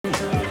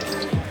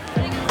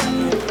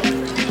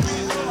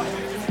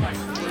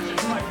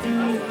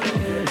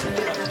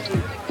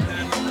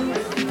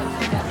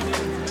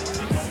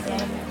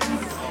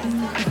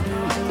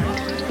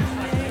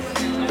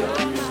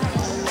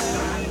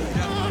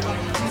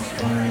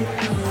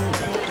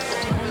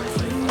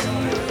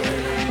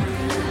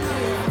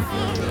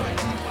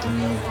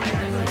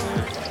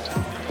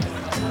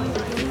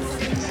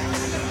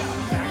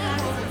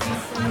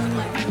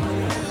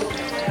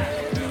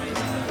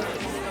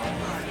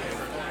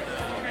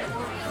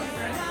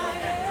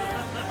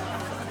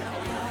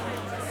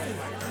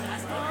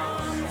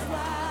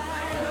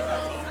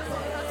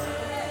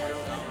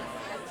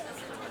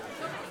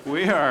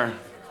We are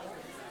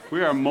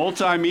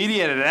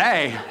multimedia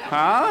today,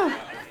 huh?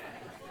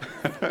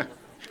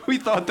 We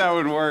thought that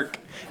would work.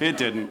 It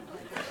didn't.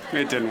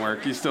 It didn't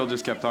work. You still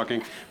just kept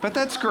talking. But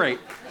that's great.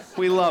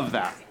 We love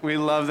that. We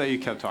love that you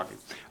kept talking.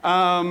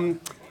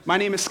 My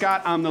name is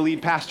Scott. I'm the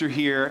lead pastor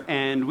here,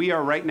 and we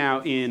are right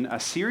now in a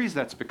series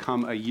that's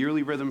become a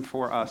yearly rhythm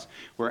for us.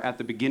 We're at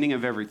the beginning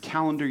of every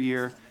calendar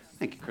year.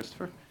 Thank you,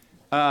 Christopher.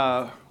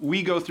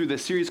 We go through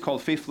this series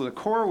called Faithful to the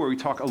Core, where we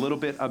talk a little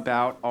bit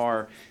about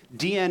our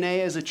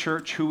DNA as a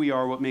church, who we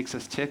are, what makes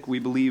us tick. We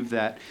believe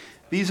that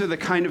these are the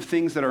kind of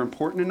things that are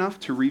important enough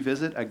to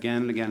revisit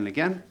again and again and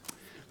again.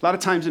 A lot of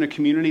times in a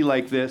community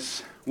like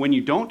this, when you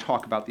don't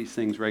talk about these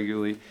things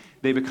regularly,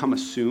 they become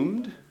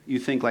assumed. You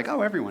think like,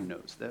 oh, everyone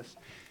knows this.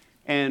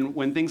 And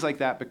when things like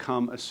that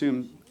become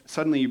assumed,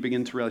 suddenly you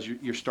begin to realize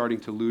you're starting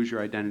to lose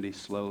your identity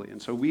slowly.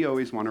 And so we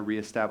always want to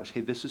reestablish,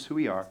 hey, this is who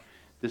we are.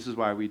 This is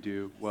why we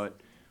do what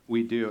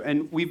we do.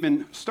 And we've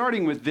been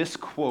starting with this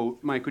quote.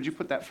 Mike, would you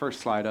put that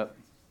first slide up?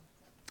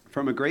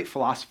 From a great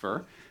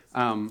philosopher.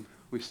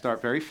 We start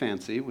very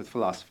fancy with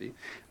philosophy.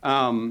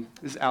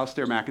 This is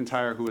Alasdair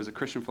MacIntyre, who was a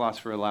Christian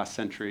philosopher of the last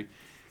century.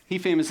 He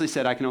famously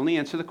said, I can only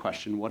answer the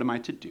question, what am I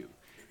to do?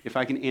 If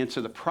I can answer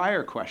the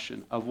prior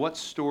question of what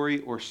story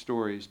or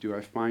stories do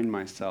I find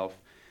myself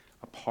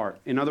a part?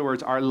 In other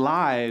words, our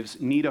lives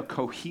need a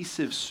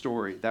cohesive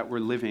story that we're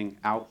living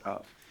out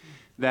of.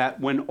 That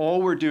when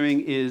all we're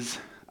doing is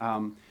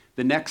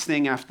the next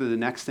thing after the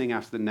next thing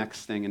after the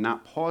next thing, and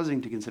not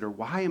pausing to consider,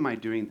 why am I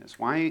doing this?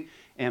 Why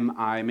am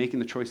I making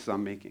the choices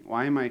I'm making?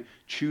 Why am I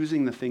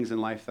choosing the things in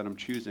life that I'm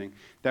choosing?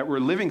 That we're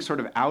living sort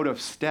of out of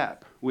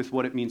step with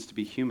what it means to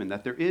be human,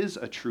 that there is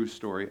a true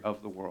story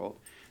of the world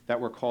that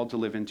we're called to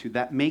live into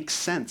that makes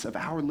sense of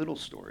our little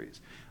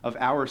stories, of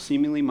our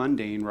seemingly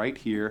mundane right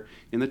here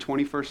in the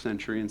 21st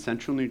century in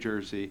central New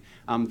Jersey.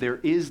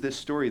 There is this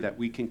story that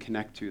we can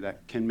connect to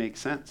that can make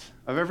sense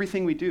of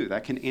everything we do,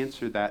 that can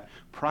answer that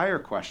prior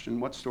question,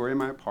 what story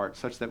am I a part,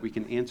 such that we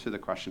can answer the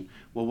question,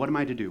 well, what am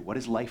I to do? What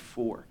is life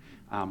for?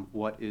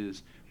 What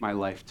is my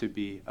life to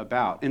be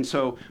about? And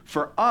so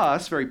for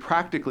us, very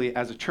practically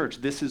as a church,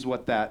 this is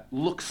what that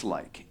looks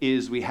like,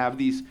 is we have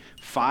these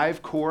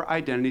 5 core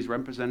identities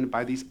represented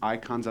by these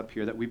icons up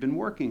here that we've been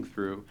working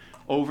through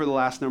over the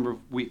last number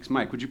of weeks.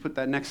 Mike, would you put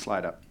that next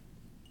slide up?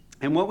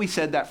 And what we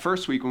said that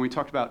first week when we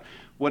talked about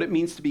what it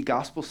means to be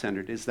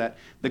gospel-centered is that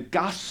the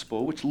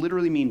gospel, which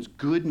literally means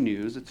good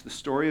news, it's the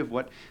story of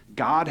what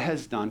God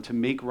has done to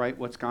make right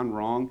what's gone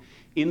wrong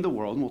in the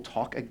world, and we'll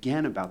talk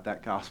again about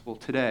that gospel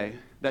today,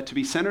 that to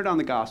be centered on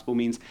the gospel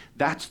means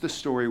that's the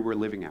story we're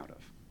living out of.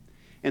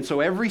 And so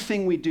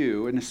everything we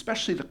do, and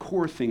especially the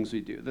core things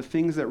we do, the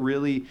things that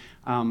really,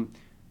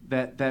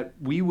 that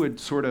we would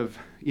sort of,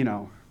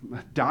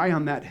 die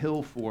on that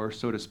hill for,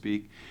 so to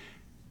speak,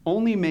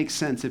 only makes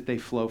sense if they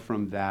flow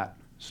from that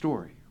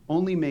story.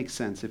 Only makes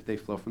sense if they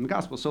flow from the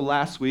gospel. So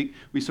last week,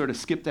 we sort of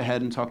skipped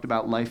ahead and talked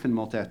about life in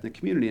multi-ethnic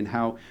community and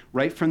how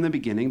right from the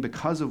beginning,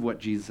 because of what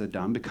Jesus had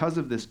done, because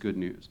of this good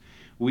news,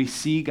 we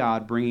see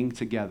God bringing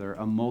together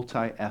a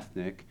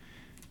multi-ethnic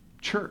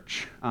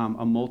church,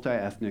 a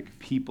multi-ethnic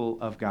people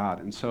of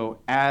God. And so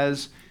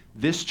as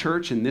this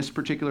church in this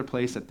particular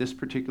place at this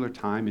particular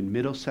time in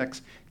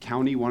Middlesex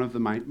County, one of the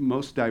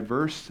most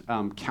diverse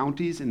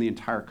counties in the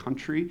entire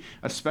country,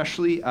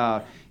 especially,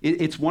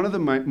 it's one of the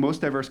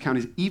most diverse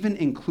counties, even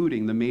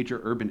including the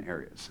major urban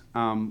areas,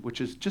 which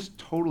is just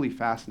totally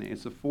fascinating.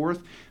 It's the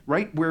 4th,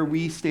 right where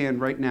we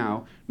stand right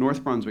now,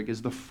 North Brunswick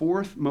is the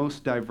 4th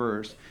most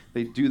diverse,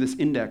 they do this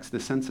index, the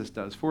census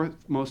does, 4th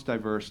most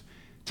diverse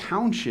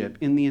township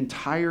in the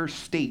entire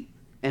state.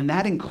 And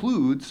that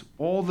includes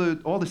all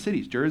the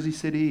cities, Jersey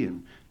City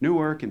and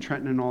Newark and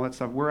Trenton and all that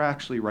stuff. We're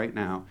actually right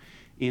now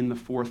in the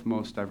 4th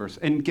most diverse.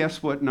 And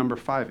guess what number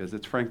 5 is?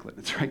 It's Franklin.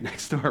 It's right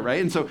next door,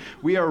 right? And so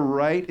we are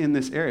right in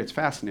this area. It's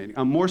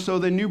fascinating, more so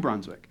than New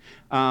Brunswick.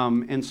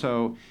 And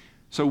so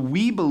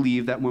we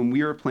believe that when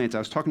we were planted, I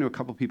was talking to a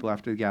couple people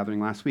after the gathering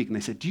last week, and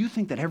they said, do you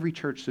think that every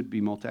church should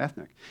be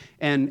multi-ethnic?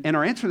 And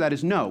our answer to that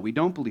is no, we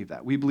don't believe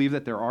that. We believe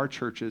that there are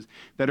churches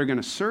that are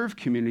going to serve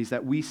communities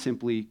that we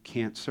simply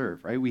can't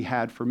serve, right? We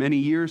had for many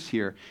years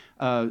here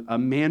a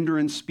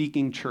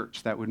Mandarin-speaking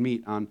church that would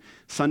meet on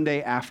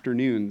Sunday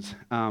afternoons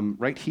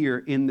right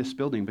here in this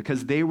building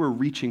because they were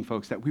reaching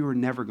folks that we were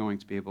never going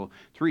to be able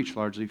to reach,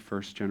 largely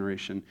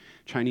first-generation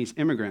Chinese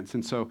immigrants.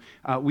 And so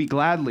we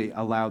gladly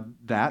allowed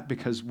that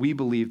because we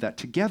believe that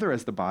together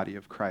as the body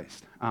of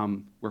Christ,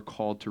 we're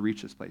called to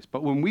reach this place.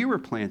 But when we were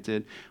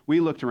planted, we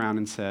looked around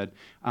and said,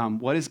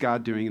 what is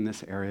God doing in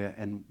this area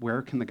and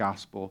where can the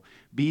gospel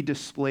be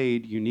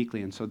displayed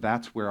uniquely? And so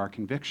that's where our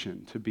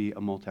conviction to be a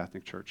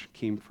multi-ethnic church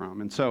came from.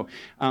 And so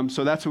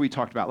that's what we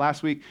talked about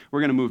last week.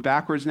 We're going to move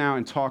backwards now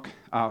and talk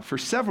for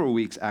several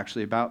weeks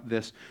actually about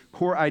this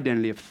core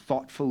identity of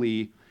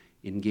thoughtfully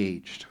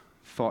engaged.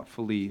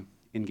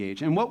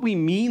 And what we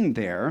mean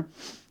there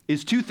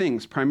is two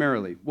things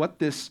primarily. What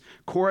this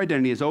core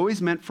identity has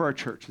always meant for our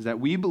church is that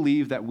we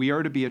believe that we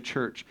are to be a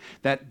church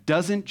that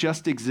doesn't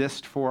just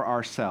exist for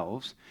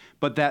ourselves,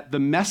 but that the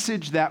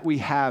message that we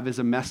have is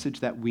a message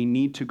that we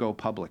need to go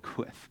public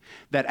with.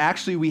 That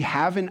actually we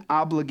have an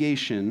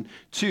obligation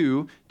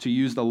to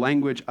use the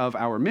language of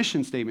our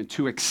mission statement,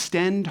 to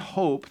extend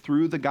hope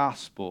through the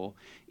gospel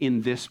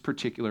in this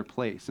particular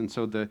place. And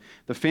so the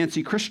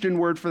fancy Christian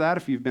word for that,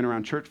 if you've been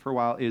around church for a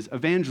while, is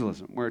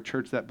evangelism. We're a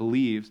church that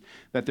believes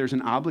that there's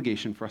an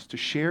obligation for us to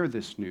share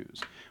this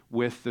news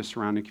with the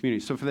surrounding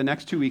community. So for the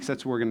next 2 weeks,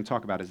 that's what we're going to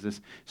talk about, is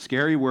this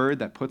scary word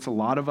that puts a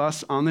lot of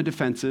us on the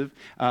defensive,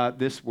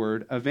 this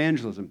word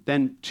evangelism.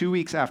 Then 2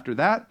 weeks after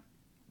that,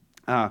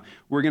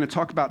 we're going to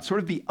talk about sort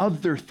of the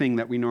other thing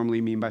that we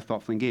normally mean by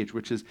thoughtfully engaged,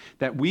 which is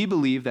that we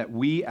believe that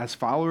we as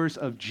followers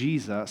of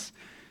Jesus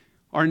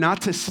are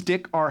not to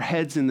stick our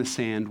heads in the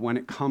sand when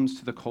it comes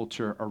to the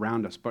culture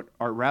around us, but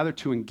are rather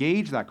to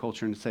engage that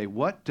culture and say,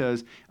 what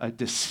does a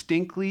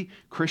distinctly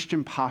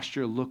Christian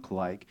posture look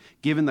like,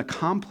 given the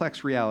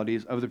complex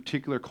realities of the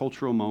particular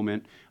cultural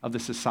moment of the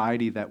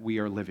society that we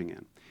are living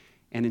in?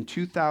 And in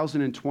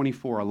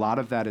 2024, a lot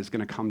of that is going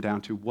to come down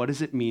to what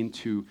does it mean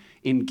to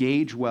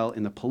engage well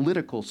in the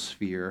political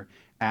sphere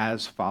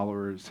as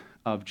followers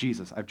of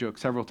Jesus. I've joked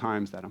several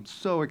times that I'm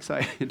so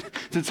excited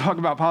to talk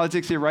about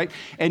politics here, right?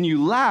 And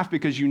you laugh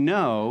because you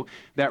know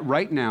that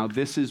right now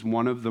this is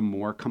one of the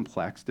more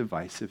complex,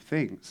 divisive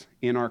things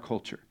in our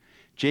culture.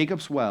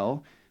 Jacob's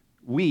Well,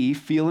 we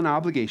feel an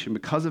obligation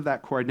because of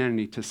that core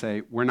identity to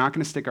say, we're not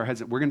going to stick our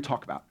heads in, we're going to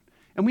talk about it.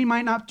 And we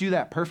might not do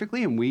that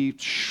perfectly, and we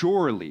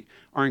surely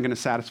aren't going to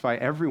satisfy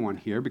everyone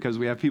here because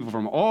we have people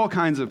from all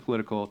kinds of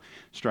political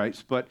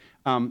stripes, but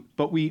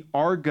we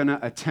are going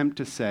to attempt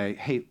to say,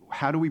 hey,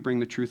 how do we bring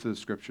the truth of the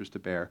scriptures to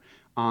bear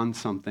on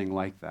something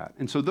like that?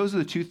 And so those are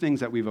the two things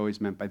that we've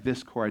always meant by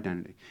this core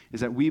identity, is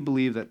that we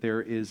believe that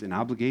there is an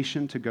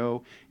obligation to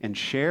go and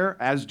share,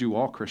 as do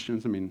all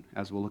Christians. I mean,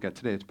 as we'll look at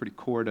today, it's pretty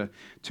core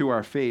to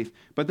our faith,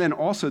 but then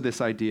also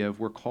this idea of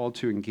we're called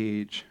to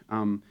engage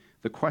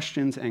the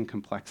questions and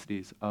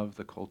complexities of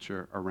the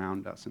culture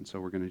around us. And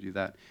so we're going to do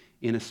that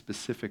in a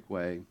specific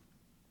way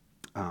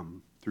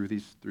through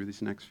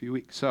these next few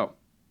weeks. So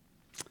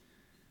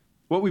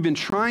what we've been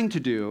trying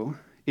to do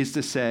is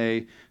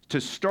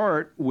to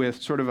start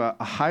with sort of a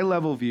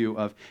high-level view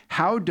of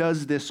how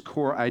does this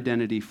core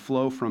identity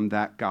flow from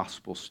that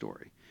gospel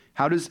story?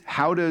 How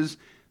does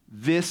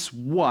this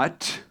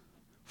what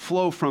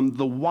flow from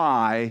the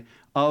why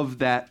of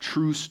that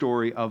true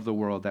story of the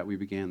world that we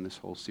began this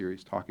whole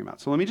series talking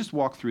about? So let me just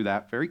walk through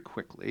that very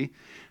quickly.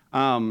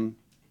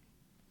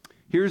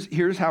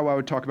 Here's how I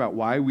would talk about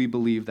why we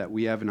believe that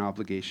we have an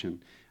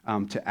obligation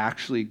to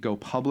actually go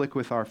public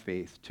with our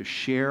faith, to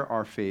share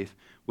our faith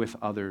with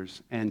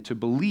others, and to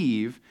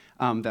believe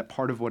that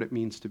part of what it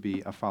means to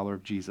be a follower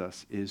of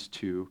Jesus is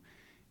to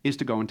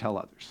go and tell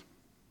others.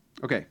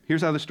 Okay,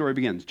 here's how the story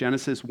begins.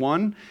 Genesis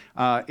 1,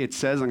 it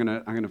says, I'm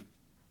gonna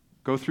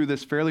go through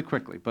this fairly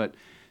quickly, but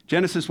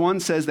Genesis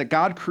 1 says that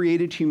God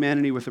created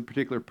humanity with a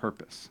particular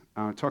purpose.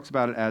 It talks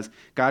about it as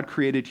God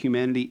created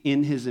humanity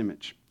in his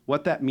image.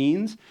 What that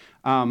means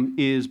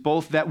is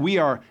both that we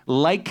are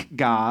like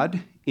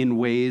God in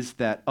ways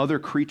that other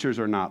creatures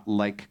are not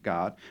like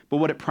God, but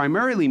what it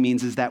primarily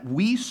means is that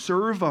we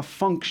serve a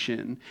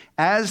function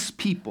as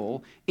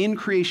people in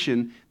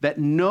creation that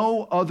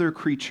no other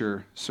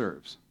creature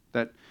serves,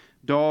 that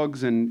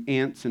dogs and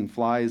ants and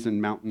flies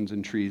and mountains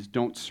and trees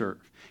don't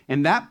serve.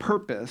 And that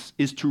purpose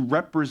is to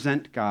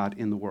represent God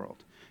in the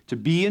world, to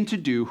be and to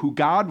do who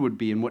God would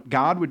be and what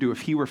God would do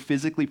if he were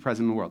physically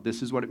present in the world.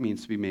 This is what it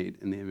means to be made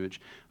in the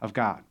image of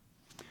God.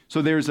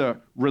 So there's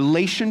a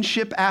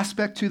relationship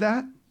aspect to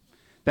that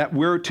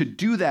we're to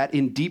do that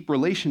in deep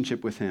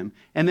relationship with him.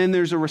 And then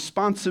there's a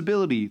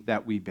responsibility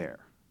that we bear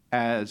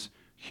as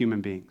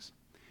human beings.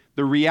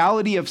 The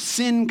reality of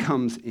sin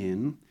comes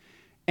in,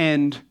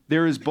 and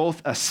there is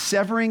both a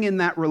severing in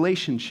that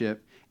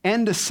relationship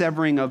and a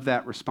severing of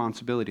that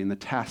responsibility and the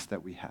task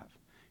that we have.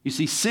 You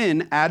see,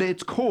 sin at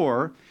its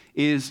core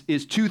is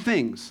two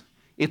things.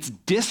 It's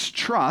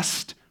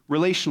distrust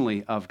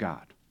relationally of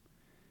God.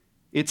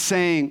 It's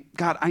saying,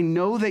 God, I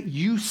know that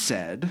you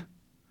said,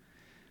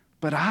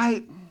 but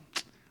I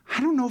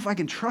don't know if I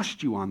can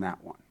trust you on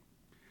that one.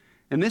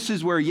 And this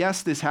is where,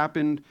 yes, this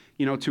happened,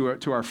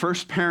 to our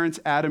first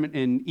parents, Adam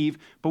and Eve,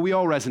 but we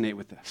all resonate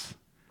with this.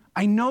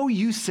 I know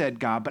you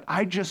said, God, but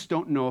I just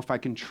don't know if I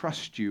can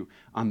trust you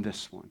on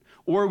this one.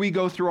 Or we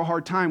go through a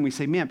hard time, we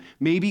say, man,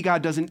 maybe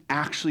God doesn't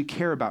actually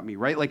care about me,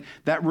 right? Like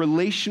that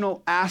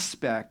relational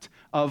aspect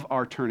of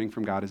our turning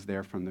from God is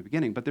there from the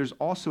beginning. But there's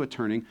also a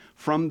turning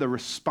from the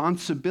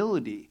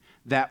responsibility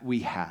that we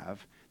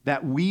have,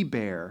 that we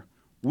bear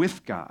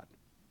with God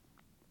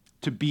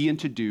to be and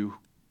to do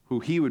who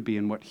he would be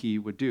and what he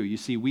would do. You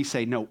see, we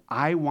say, no,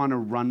 I want to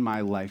run my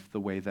life the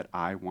way that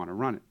I want to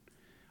run it.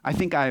 I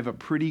think I have a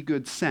pretty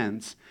good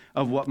sense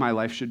of what my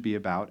life should be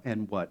about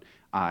and what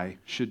I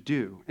should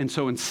do. And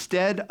so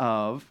instead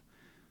of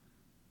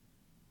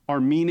our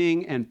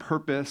meaning and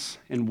purpose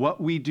and what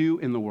we do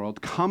in the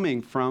world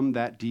coming from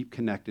that deep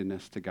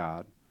connectedness to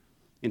God.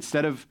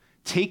 Instead of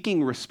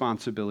taking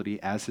responsibility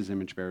as his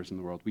image bearers in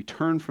the world, we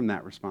turn from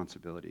that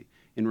responsibility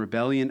in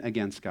rebellion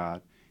against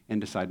God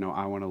and decide, no,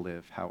 I want to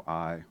live how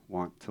I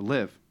want to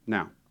live.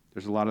 Now,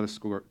 there's a lot of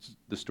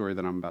the story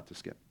that I'm about to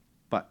skip.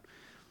 But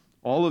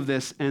all of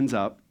this ends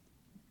up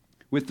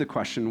with the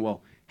question,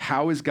 well,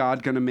 how is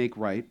God going to make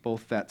right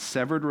both that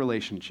severed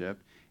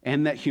relationship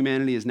and that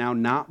humanity is now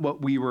not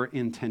what we were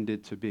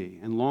intended to be?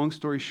 And long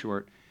story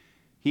short,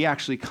 he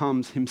actually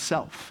comes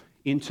himself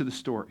into the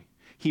story.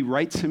 He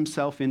writes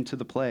himself into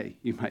the play,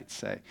 you might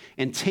say,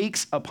 and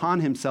takes upon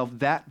himself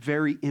that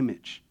very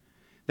image.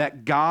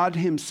 That God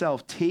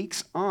himself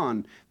takes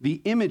on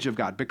the image of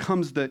God,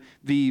 becomes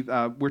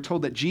we're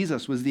told that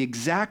Jesus was the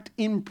exact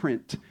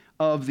imprint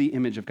of the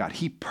image of God.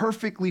 He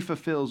perfectly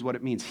fulfills what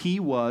it means. He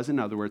was, in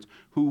other words,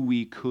 who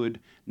we could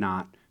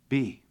not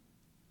be,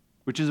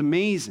 which is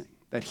amazing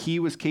that he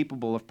was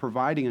capable of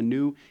providing a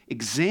new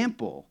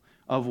example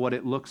of what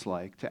it looks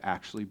like to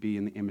actually be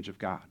in the image of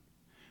God.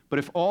 But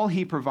if all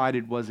he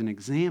provided was an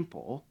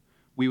example,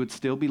 we would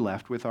still be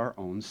left with our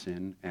own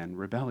sin and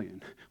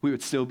rebellion. We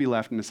would still be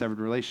left in a severed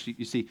relationship.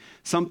 You see,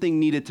 something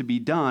needed to be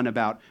done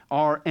about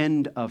our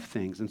end of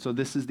things. And so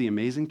this is the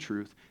amazing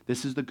truth.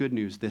 This is the good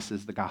news. This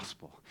is the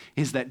gospel,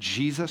 is that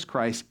Jesus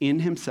Christ in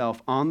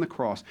himself on the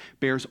cross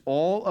bears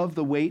all of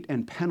the weight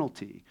and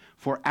penalty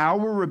for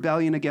our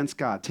rebellion against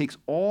God, takes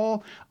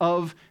all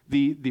of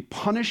the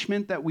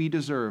punishment that we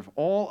deserve,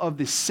 all of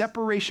the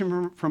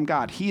separation from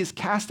God. He is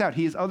cast out.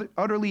 He is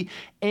utterly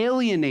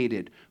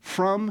alienated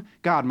from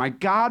God. My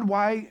God,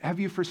 why have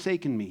you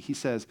forsaken me? He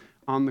says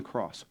on the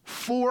cross.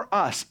 For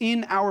us,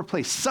 in our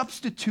place,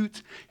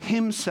 substitutes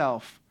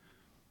himself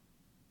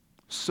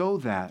so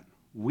that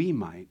we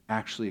might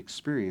actually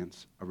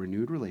experience a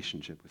renewed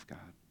relationship with God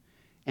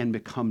and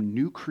become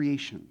new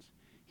creations.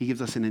 He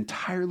gives us an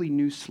entirely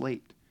new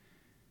slate.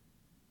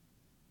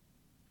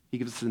 He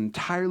gives us an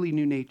entirely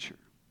new nature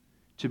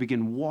to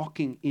begin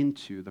walking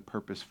into the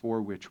purpose for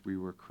which we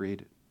were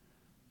created.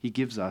 He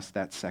gives us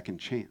that second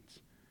chance.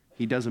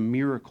 He does a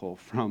miracle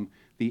from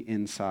the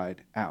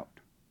inside out.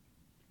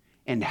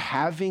 And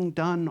having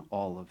done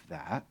all of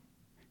that,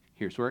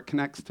 here's where it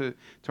connects to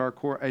our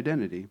core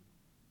identity.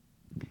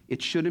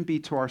 It shouldn't be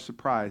to our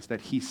surprise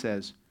that he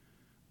says,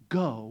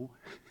 go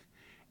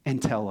and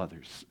tell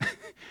others.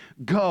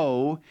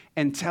 Go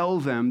and tell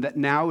them that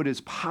now it is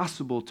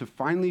possible to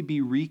finally be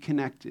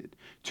reconnected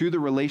to the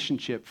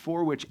relationship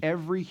for which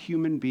every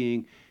human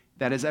being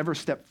that has ever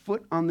stepped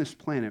foot on this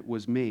planet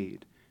was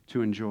made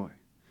to enjoy.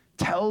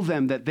 Tell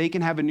them that they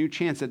can have a new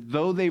chance, that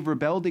though they've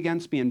rebelled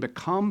against me and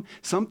become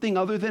something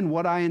other than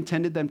what I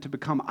intended them to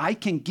become, I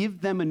can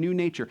give them a new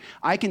nature.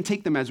 I can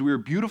take them, as we were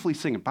beautifully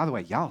singing. By the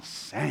way, y'all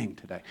sang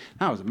today.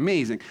 That was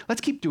amazing. Let's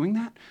keep doing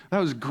that. That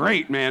was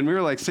great, man. We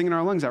were like singing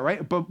our lungs out,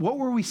 right? But what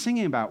were we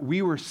singing about?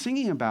 We were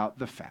singing about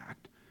the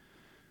fact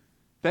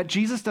that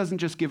Jesus doesn't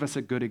just give us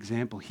a good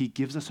example. He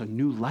gives us a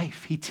new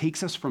life. He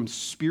takes us from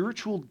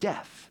spiritual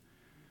death.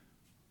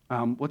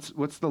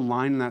 What's the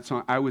line in that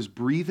song? I was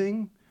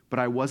breathing, but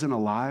I wasn't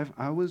alive.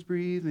 I was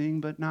breathing,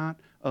 but not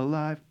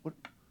alive. What?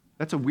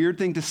 That's a weird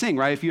thing to sing,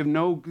 right? If you have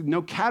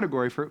no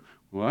category for,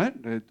 what?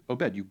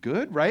 Obed, you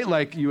good, right?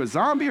 Like you a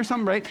zombie or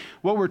something, right?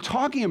 What we're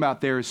talking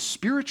about there is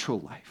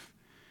spiritual life.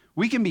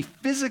 We can be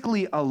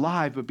physically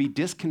alive, but be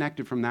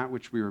disconnected from that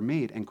which we were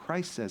made. And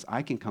Christ says,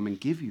 I can come and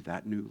give you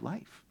that new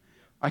life.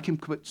 I can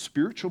put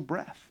spiritual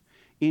breath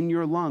in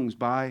your lungs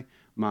by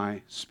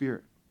my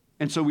Spirit.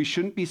 And so we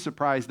shouldn't be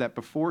surprised that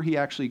before he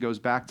actually goes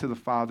back to the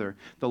Father,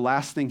 the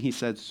last thing he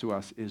says to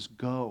us is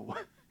go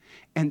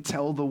and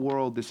tell the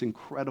world this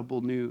incredible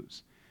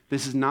news.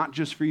 This is not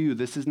just for you.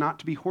 This is not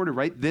to be hoarded,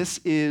 right? This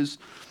is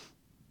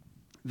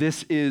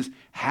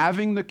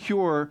having the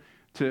cure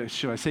to,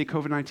 should I say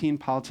COVID-19,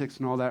 politics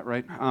and all that,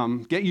 right?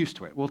 Get used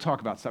to it. We'll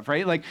talk about stuff,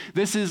 right? Like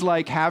this is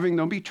like having,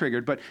 don't be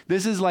triggered, but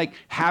this is like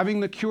having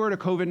the cure to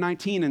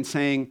COVID-19 and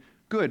saying,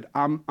 good,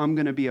 I'm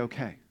going to be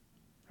okay.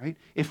 Right?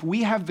 If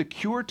we have the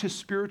cure to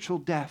spiritual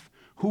death,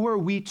 who are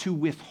we to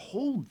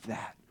withhold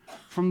that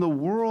from the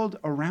world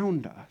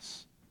around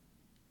us?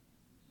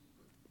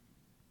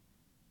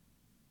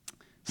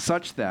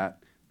 Such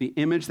that the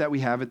image that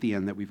we have at the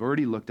end that we've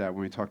already looked at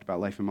when we talked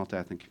about life in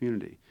multi-ethnic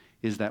community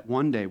is that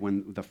one day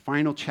when the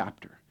final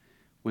chapter,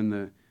 when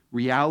the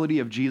reality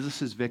of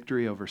Jesus'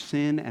 victory over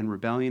sin and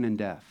rebellion and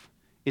death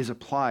is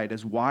applied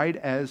as wide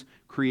as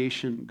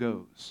creation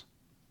goes,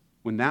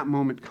 when that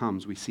moment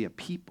comes, we see a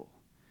people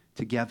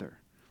together,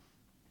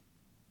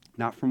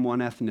 not from one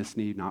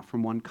ethnicity, not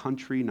from one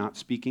country, not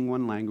speaking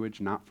one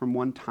language, not from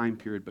one time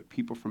period, but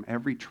people from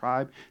every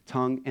tribe,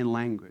 tongue, and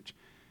language.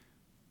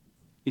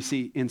 You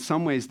see, in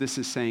some ways, this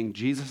is saying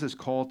Jesus'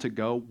 call to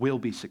go will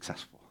be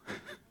successful.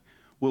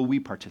 Will we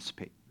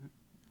participate?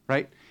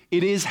 Right?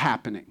 It is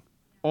happening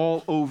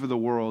all over the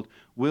world.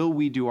 Will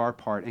we do our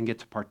part and get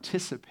to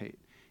participate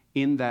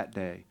in that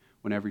day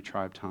when every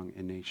tribe, tongue,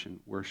 and nation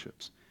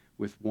worships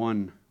with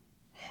one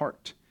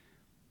heart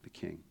the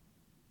King?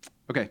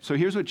 Okay, so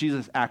here's what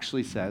Jesus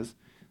actually says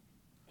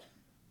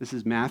This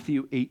is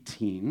Matthew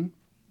 18.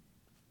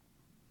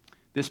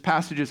 This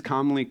passage is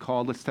commonly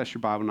called, let's test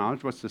your Bible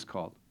knowledge. What's this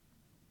called?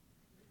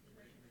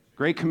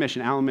 Great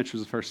Commission. Alan Mitch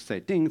was the first to say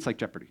it. Ding, it's like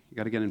Jeopardy. You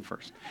got to get in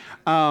first.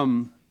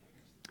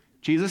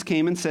 Jesus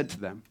came and said to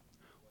them,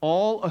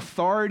 all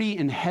authority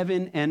in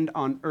heaven and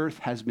on earth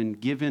has been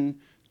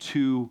given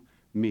to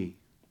me.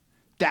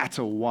 That's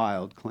a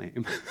wild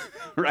claim,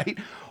 right?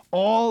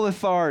 All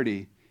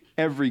authority,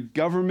 every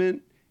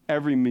government,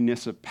 every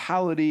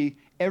municipality,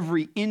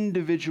 every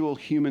individual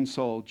human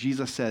soul,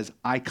 Jesus says,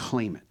 I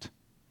claim it.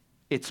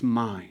 It's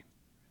mine.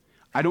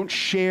 I don't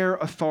share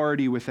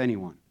authority with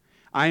anyone.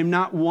 I am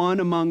not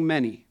one among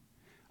many.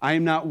 I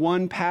am not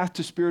one path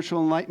to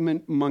spiritual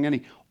enlightenment among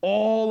any.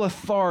 All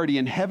authority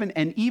in heaven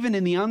and even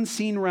in the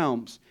unseen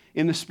realms,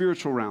 in the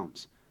spiritual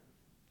realms,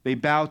 they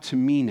bow to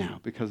me now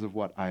because of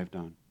what I have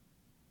done.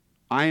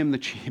 I am the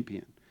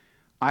champion.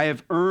 I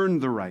have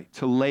earned the right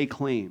to lay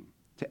claim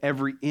to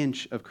every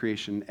inch of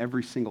creation,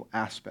 every single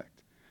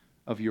aspect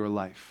of your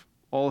life.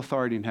 All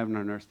authority in heaven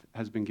and on earth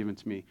has been given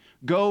to me.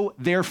 Go,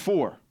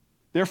 therefore.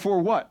 Therefore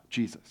what,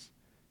 Jesus?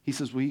 He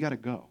says, well, you got to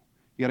go.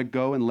 You got to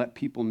go and let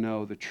people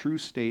know the true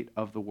state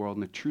of the world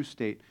and the true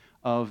state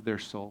of their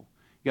soul.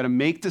 You got to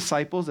make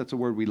disciples. That's a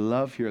word we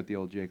love here at the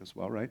Old Jacobs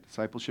Well, right?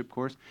 Discipleship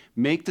course.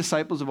 Make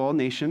disciples of all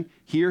nations.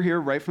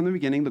 Here, right from the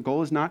beginning, the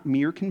goal is not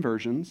mere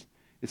conversions.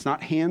 It's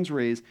not hands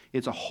raised.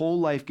 It's a whole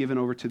life given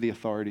over to the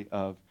authority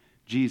of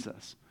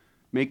Jesus.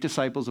 Make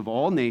disciples of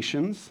all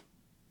nations,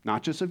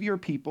 not just of your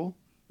people.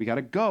 We got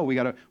to go. We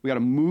got to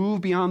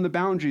move beyond the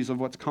boundaries of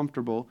what's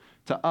comfortable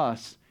to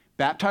us,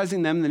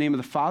 baptizing them in the name of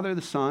the Father,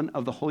 the Son,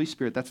 of the Holy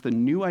Spirit. That's the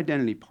new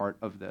identity part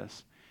of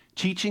this.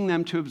 Teaching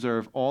them to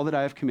observe all that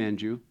I have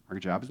commanded you. Our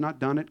job is not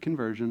done at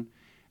conversion.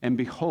 And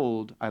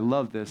behold, I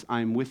love this, I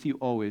am with you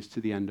always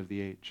to the end of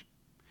the age.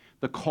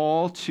 The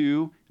call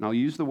to, and I'll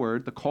use the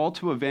word, the call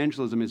to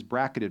evangelism is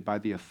bracketed by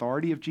the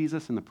authority of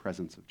Jesus and the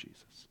presence of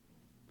Jesus.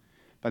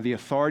 By the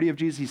authority of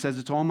Jesus, he says,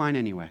 it's all mine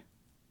anyway.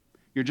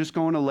 You're just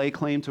going to lay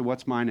claim to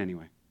what's mine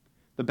anyway.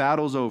 The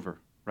battle's over,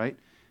 right?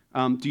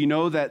 Do you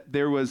know that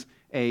there was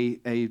a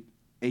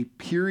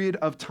period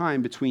of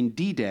time between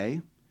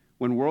D-Day,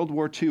 when World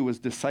War II was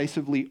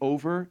decisively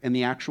over, and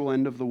the actual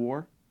end of the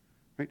war?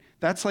 Right?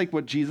 That's like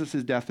what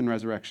Jesus' death and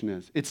resurrection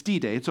is. It's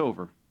D-Day. It's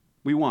over.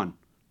 We won,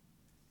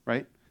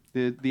 right?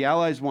 The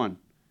Allies won.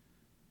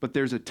 But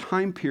there's a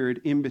time period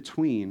in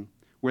between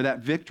where that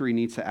victory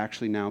needs to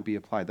actually now be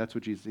applied. That's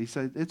what Jesus, he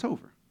said, it's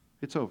over.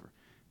 It's over.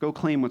 Go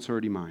claim what's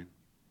already mine.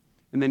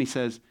 And then he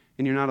says,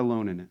 and you're not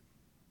alone in it.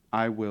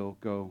 I will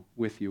go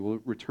with you.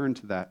 We'll return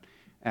to that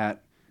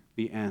at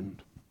the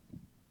end.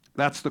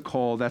 That's the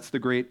call. That's the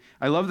great,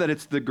 I love that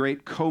it's the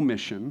great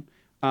commission,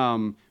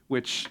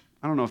 which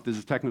I don't know if this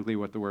is technically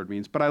what the word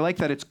means, but I like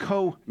that it's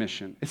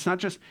co-mission. It's not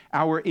just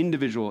our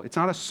individual. It's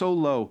not a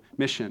solo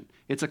mission.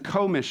 It's a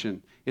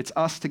co-mission. It's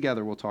us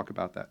together. We'll talk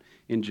about that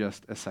in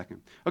just a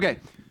second. Okay,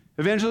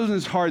 evangelism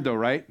is hard though,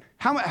 right?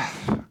 How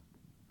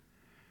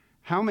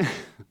many,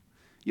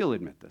 you'll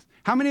admit this.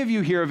 How many of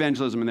you hear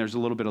evangelism and there's a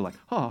little bit of like,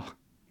 oh,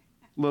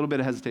 a little bit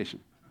of hesitation,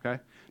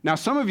 okay? Now,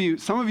 some of you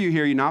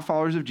here, you're not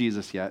followers of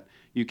Jesus yet.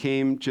 You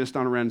came just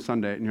on a random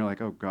Sunday, and you're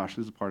like, oh, gosh,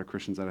 this is a part of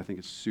Christians that I think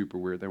is super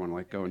weird. They want to,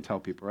 like, go and tell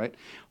people, right?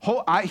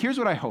 Here's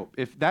what I hope.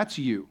 If that's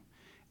you,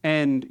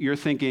 and you're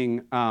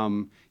thinking,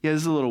 yeah,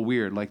 this is a little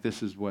weird. Like,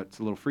 this is what's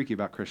a little freaky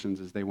about Christians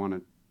is they want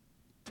to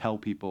tell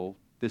people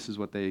this is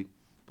what they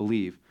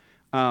believe.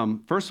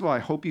 First of all, I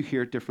hope you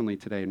hear it differently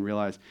today and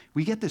realize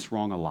we get this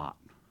wrong a lot.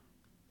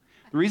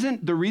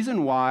 The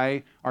reason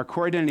why our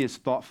core identity is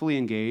thoughtfully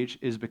engaged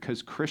is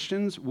because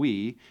Christians,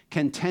 we,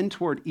 can tend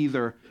toward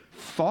either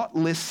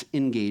thoughtless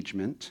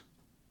engagement,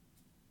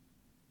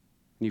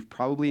 and you've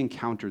probably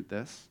encountered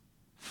this,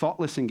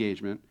 thoughtless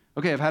engagement.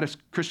 Okay, I've had a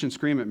Christian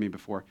scream at me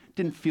before.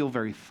 Didn't feel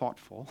very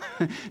thoughtful.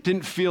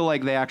 Didn't feel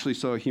like they actually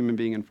saw a human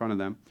being in front of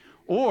them.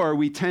 Or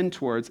we tend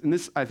towards, and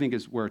this I think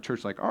is where a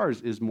church like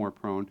ours is more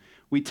prone,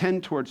 we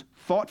tend towards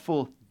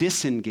thoughtful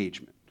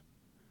disengagement.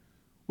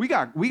 We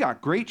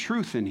got great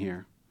truth in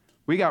here.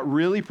 We got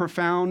really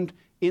profound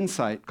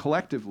insight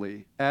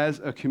collectively as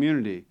a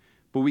community,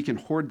 but we can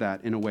hoard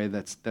that in a way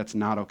that's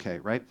not okay,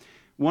 right?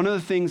 One of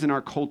the things in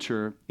our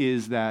culture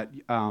is that,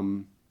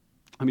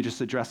 let me just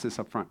address this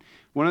up front.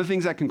 One of the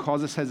things that can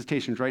cause us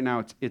hesitations right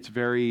now, it's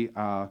very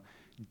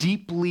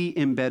deeply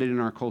embedded in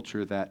our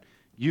culture that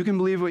you can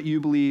believe what you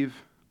believe,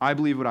 I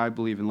believe what I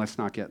believe, and let's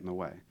not get in the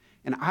way.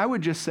 And I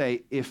would just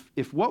say,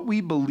 if what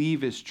we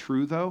believe is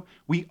true, though,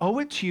 we owe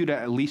it to you to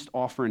at least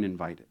offer and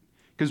invite it.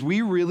 Because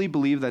we really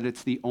believe that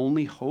it's the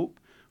only hope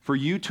for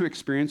you to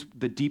experience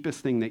the deepest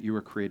thing that you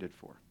were created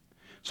for.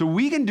 So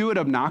we can do it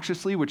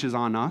obnoxiously, which is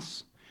on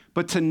us,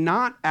 but to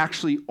not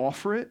actually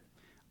offer it,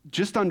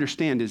 just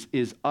understand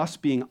is us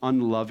being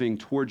unloving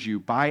towards you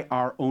by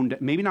our own,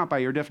 maybe not by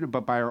your definition,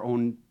 but by our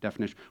own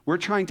definition. We're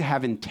trying to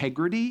have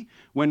integrity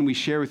when we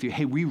share with you,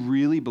 hey, we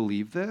really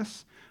believe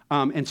this.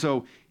 And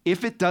so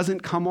if it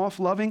doesn't come off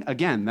loving,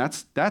 again,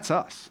 that's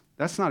us.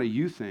 That's not a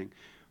you thing.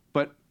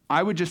 But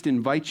I would just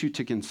invite you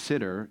to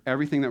consider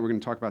everything that we're going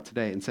to talk about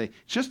today and say,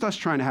 it's just us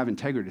trying to have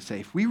integrity to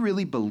say, if we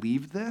really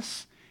believe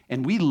this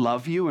and we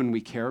love you and we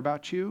care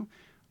about you.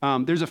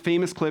 There's a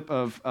famous clip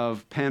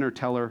of Penn or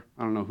Teller,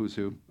 I don't know who's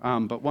who,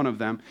 but one of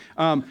them,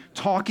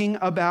 talking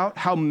about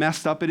how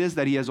messed up it is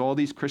that he has all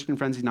these Christian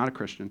friends. He's not a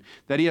Christian.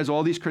 That he has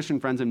all these Christian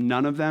friends and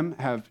none of them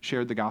have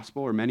shared the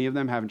gospel, or many of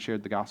them haven't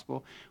shared the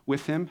gospel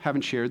with him,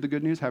 haven't shared the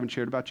good news, haven't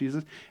shared about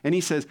Jesus. And he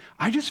says,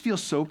 I just feel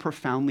so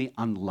profoundly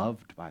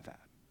unloved by that.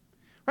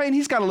 Right? And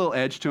he's got a little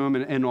edge to him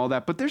and all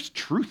that, but there's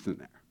truth in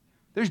there.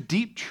 There's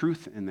deep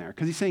truth in there,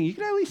 because he's saying, you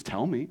can at least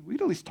tell me. We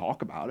can at least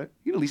talk about it.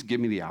 You can at least give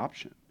me the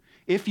option,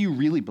 if you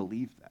really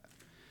believe that.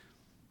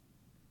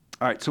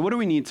 All right, so what do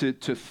we need to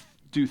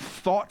do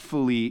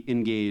thoughtfully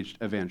engaged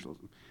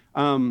evangelism?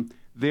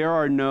 There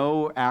are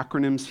no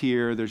acronyms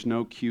here. There's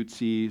no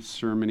cutesy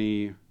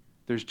sermony.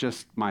 There's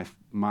just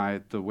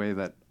the way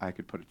that I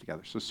could put it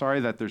together. So sorry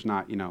that there's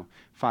not,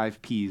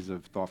 5 Ps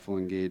of thoughtful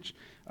engaged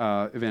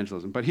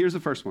evangelism. But here's the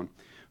first one.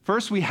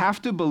 First, we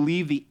have to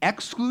believe the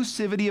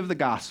exclusivity of the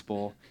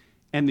gospel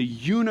and the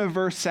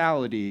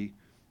universality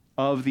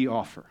of the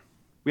offer.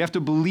 We have to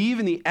believe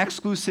in the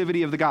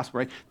exclusivity of the gospel,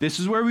 right? This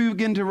is where we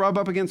begin to rub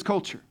up against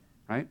culture,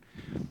 right?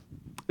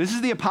 This is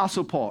the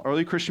Apostle Paul,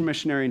 early Christian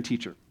missionary and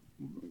teacher.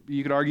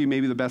 You could argue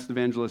maybe the best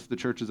evangelist the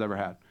church has ever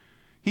had.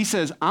 He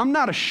says, I'm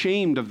not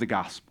ashamed of the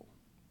gospel.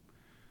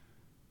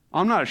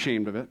 I'm not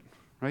ashamed of it,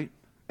 right?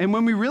 And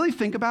when we really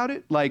think about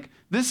it,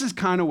 this is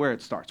kind of where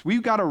it starts.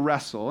 We've got to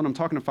wrestle, and I'm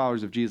talking to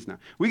followers of Jesus now.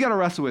 We got to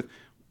wrestle with,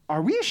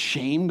 are we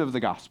ashamed of the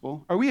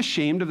gospel? Are we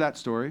ashamed of that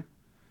story?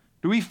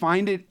 Do we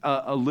find it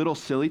a little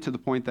silly to the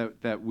point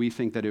that we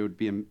think that it would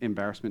be an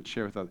embarrassment to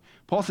share with others?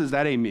 Paul says,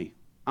 that ain't me.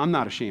 I'm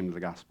not ashamed of the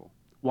gospel.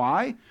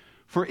 Why?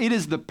 For it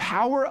is the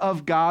power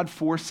of God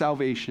for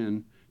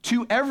salvation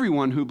to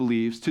everyone who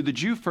believes, to the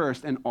Jew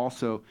first and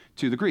also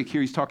to the Greek. Here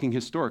he's talking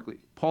historically.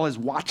 Paul has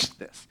watched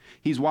this.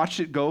 He's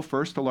watched it go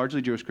first to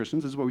largely Jewish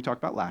Christians. This is what we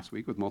talked about last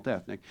week with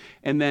multi-ethnic.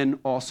 And then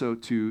also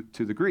to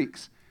the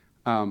Greeks,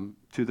 to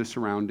the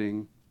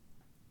surrounding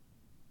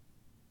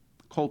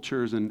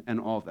cultures and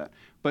all of that.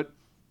 But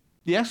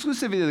the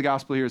exclusivity of the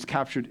gospel here is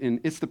captured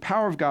in, it's the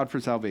power of God for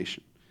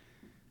salvation.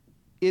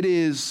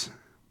 It's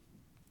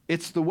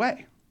the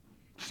way.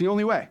 It's the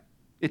only way.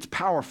 It's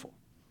powerful.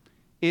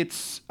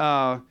 It's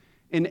and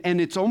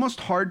it's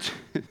almost hard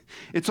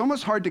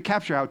to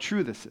capture how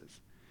true this is.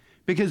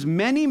 Because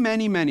many,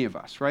 many, many of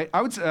us, right?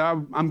 I would say,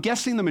 I'm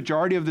guessing the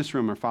majority of this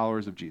room are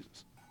followers of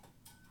Jesus.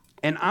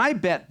 And I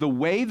bet the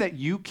way that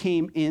you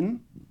came in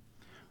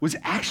was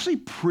actually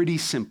pretty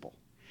simple.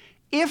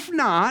 If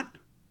not,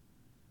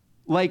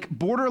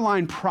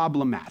 borderline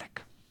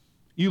problematic.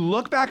 You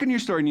look back in your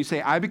story and you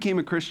say, I became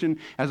a Christian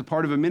as a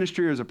part of a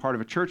ministry or as a part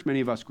of a church. Many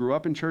of us grew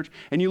up in church.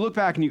 And you look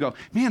back and you go,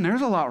 man,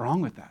 there's a lot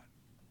wrong with that.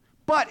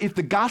 But if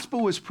the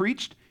gospel was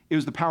preached, it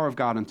was the power of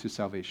God unto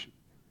salvation.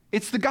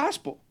 It's the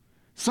gospel.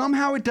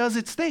 Somehow it does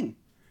its thing.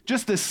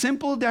 Just the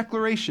simple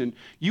declaration,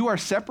 you are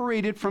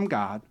separated from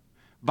God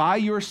by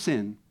your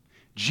sin.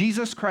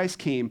 Jesus Christ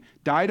came,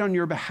 died on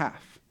your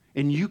behalf,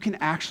 and you can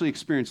actually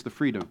experience the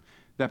freedom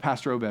that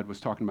Pastor Obed was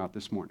talking about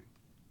this morning.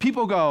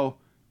 People go,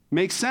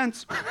 makes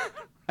sense,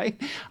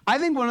 right? I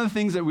think one of the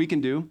things that we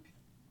can do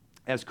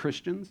as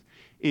Christians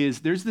is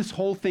there's this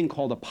whole thing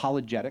called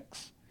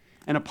apologetics.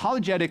 And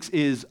apologetics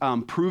is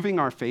proving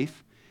our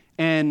faith.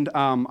 And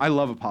I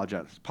love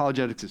apologetics.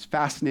 Apologetics is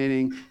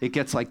fascinating. It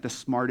gets the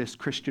smartest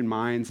Christian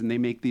minds, and they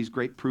make these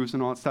great proofs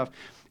and all that stuff.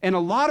 And a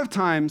lot of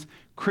times,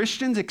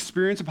 Christians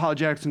experience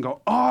apologetics and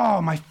go,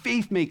 oh, my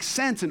faith makes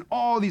sense, and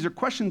these are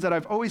questions that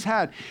I've always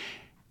had.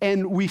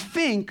 And we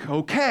think,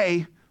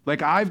 okay,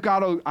 I've got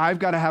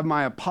to have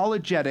my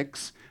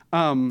apologetics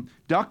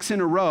ducks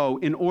in a row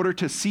in order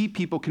to see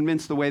people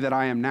convinced the way that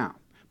I am now.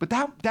 But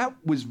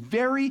it's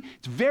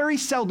very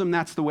seldom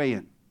that's the way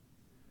in.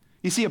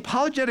 You see,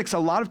 apologetics a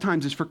lot of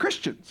times is for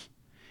Christians.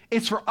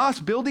 It's for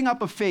us building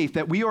up a faith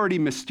that we already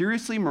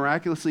mysteriously,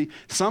 miraculously,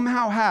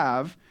 somehow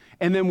have,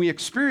 and then we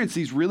experience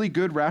these really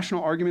good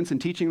rational arguments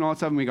and teaching and all that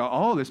stuff, and we go,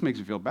 oh, this makes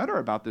me feel better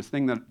about this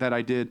thing that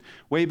I did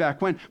way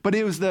back when. But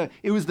it was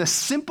the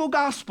simple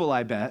gospel,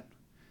 I bet,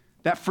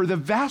 that for the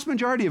vast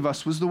majority of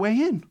us was the way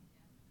in.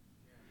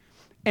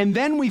 And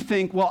then we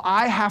think, well,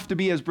 I have to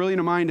be as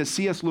brilliant a mind as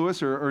C.S.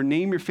 Lewis or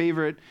name your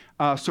favorite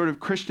sort of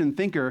Christian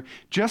thinker,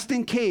 just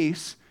in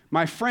case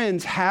my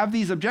friends have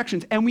these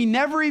objections. And we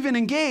never even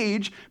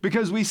engage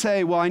because we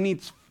say, well, I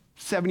need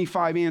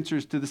 75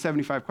 answers to the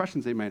 75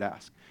 questions they might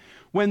ask.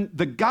 When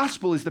the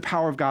gospel is the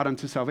power of God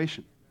unto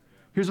salvation.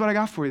 Here's what I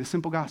got for you, the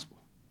simple gospel.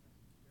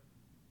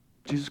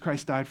 Jesus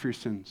Christ died for your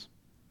sins.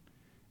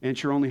 And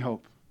it's your only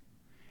hope.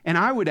 And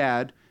I would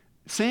add,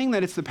 saying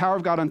that it's the power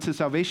of God unto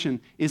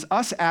salvation is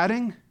us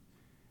adding,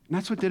 and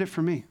that's what did it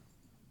for me.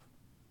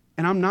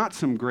 And I'm not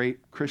some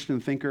great Christian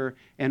thinker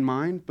and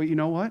mind, but you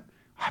know what?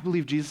 I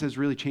believe Jesus has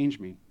really changed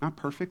me. Not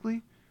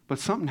perfectly, but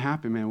something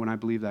happened, man, when I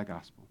believe that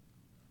gospel.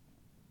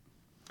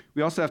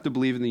 We also have to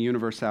believe in the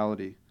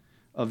universality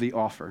of the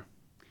offer.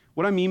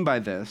 What I mean by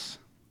this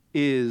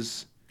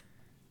is,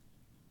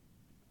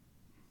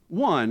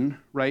 One,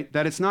 right,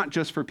 that it's not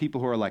just for people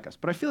who are like us,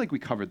 but I feel like we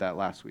covered that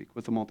last week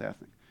with the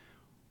multi-ethnic.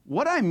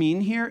 What I mean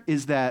here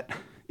is that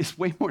it's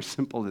way more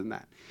simple than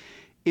that.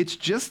 It's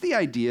just the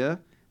idea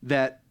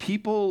that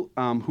people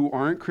who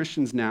aren't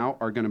Christians now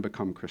are going to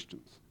become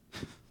Christians.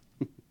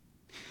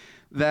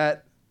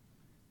 That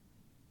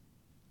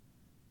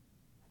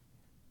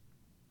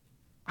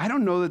I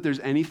don't know that there's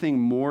anything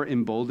more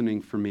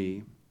emboldening for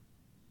me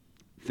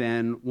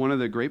than one of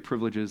the great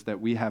privileges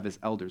that we have as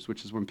elders,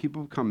 which is when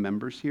people become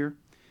members here,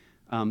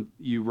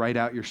 you write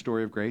out your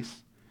story of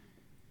grace.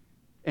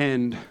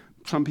 And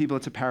some people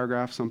it's a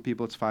paragraph, some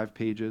people it's 5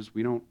 pages.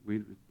 We don't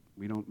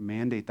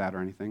mandate that or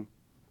anything.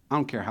 I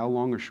don't care how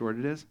long or short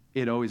it is,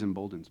 it always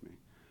emboldens me.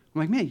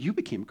 I'm like, man, you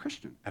became a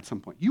Christian at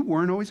some point. You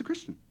weren't always a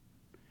Christian,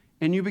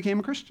 and you became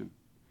a Christian.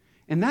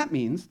 And that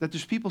means that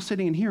there's people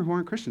sitting in here who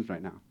aren't Christians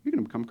right now. You're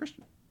going to become a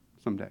Christian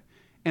someday.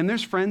 And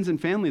there's friends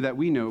and family that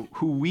we know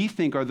who we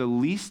think are the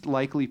least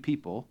likely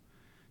people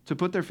to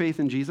put their faith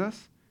in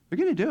Jesus. They're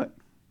going to do it.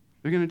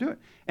 They're going to do it.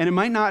 And it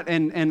might not,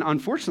 and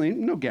unfortunately,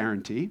 no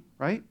guarantee,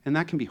 right? And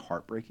that can be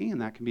heartbreaking,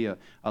 and that can be a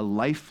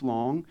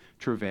lifelong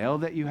travail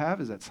that you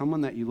have, is that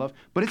someone that you love.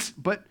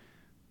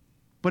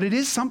 But it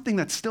is something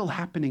that's still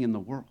happening in the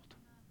world.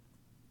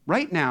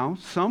 Right now,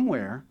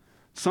 somewhere,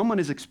 someone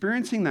is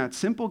experiencing that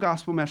simple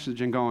gospel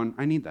message and going,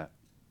 I need that.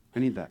 I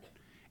need that.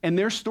 And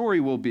their story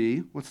will be,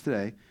 what's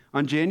today?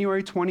 On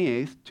January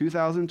 28th,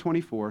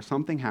 2024,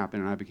 something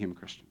happened and I became a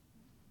Christian,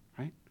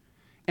 right?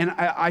 And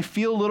I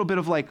feel a little bit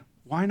of like,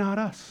 why not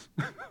us?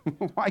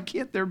 Why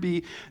can't there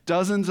be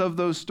dozens of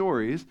those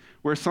stories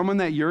where someone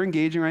that you're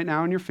engaging right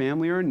now in your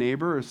family or a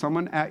neighbor or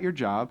someone at your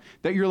job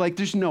that you're like,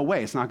 there's no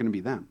way it's not going to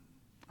be them.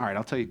 All right,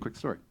 I'll tell you a quick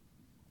story.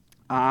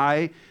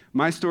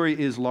 My story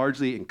is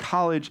largely in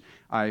college.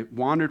 I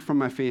wandered from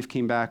my faith,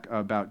 came back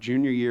about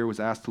junior year, was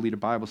asked to lead a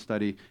Bible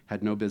study,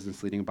 had no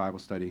business leading a Bible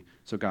study,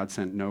 so God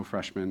sent no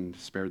freshmen,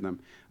 spared them.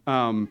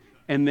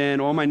 And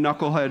then all my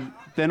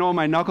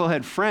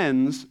knucklehead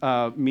friends,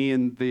 me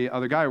and the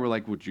other guy were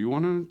like, would you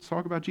want to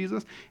talk about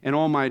Jesus? And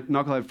all my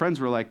knucklehead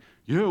friends were like,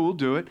 yeah, we'll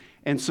do it.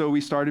 And so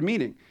we started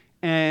meeting.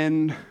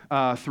 And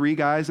 3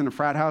 guys in a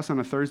frat house on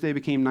a Thursday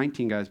became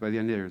 19 guys by the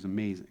end of the day. It was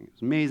amazing. It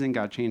was amazing.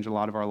 God changed a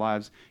lot of our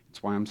lives.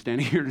 It's why I'm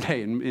standing here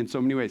today in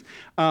so many ways.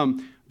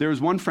 There was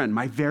one friend,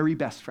 my very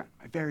best friend,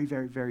 my very,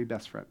 very, very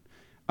best friend.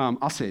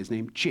 I'll say his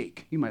name,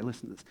 Jake. You might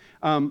listen to this.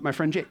 My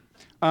friend Jake.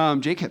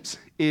 Jake Hips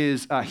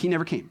he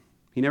never came.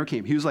 He never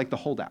came. He was like the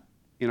holdout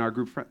in our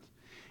group of friends.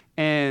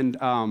 And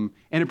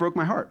it broke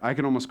my heart. I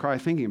could almost cry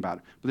thinking about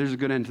it. But there's a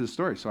good end to the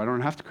story, so I don't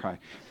have to cry.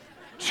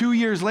 2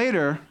 years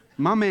later,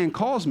 my man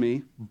calls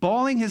me,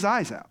 bawling his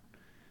eyes out.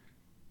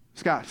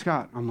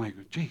 Scott. I'm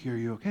like, Jake, are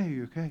you okay? Are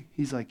you okay?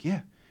 He's like,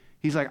 yeah.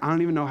 He's like, I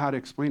don't even know how to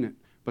explain it,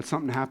 but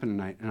something happened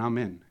tonight, and I'm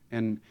in.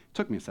 And it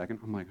took me a second.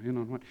 I'm like, you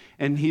know what?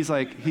 And he's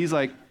like,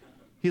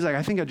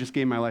 I think I just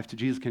gave my life to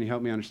Jesus. Can you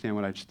help me understand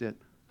what I just did?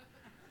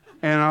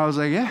 And I was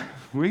like, yeah,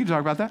 we can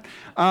talk about that.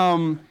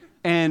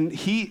 And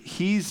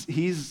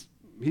he's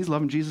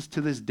loving Jesus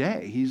to this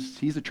day.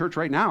 He's at church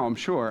right now, I'm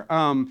sure.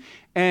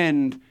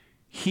 And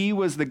he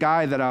was the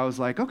guy that I was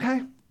like,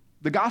 okay,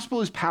 the gospel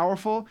is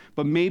powerful,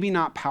 but maybe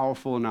not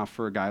powerful enough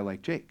for a guy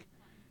like Jake.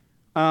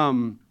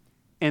 And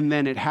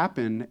then it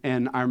happened,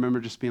 and I remember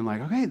just being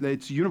like, okay,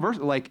 it's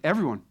universal, like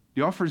everyone,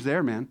 the offer's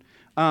there, man.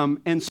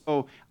 And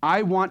so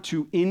I want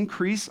to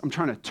increase, I'm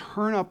trying to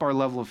turn up our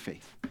level of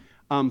faith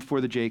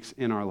for the Jakes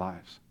in our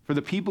lives. For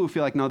the people who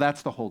feel like, no,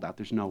 that's the holdout,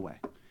 there's no way.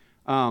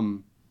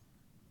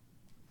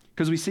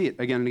 Because we see it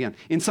again and again.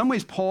 In some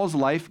ways, Paul's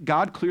life,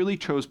 God clearly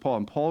chose Paul,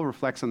 and Paul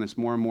reflects on this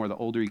more and more the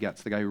older he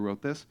gets, the guy who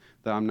wrote this,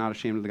 that I'm not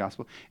ashamed of the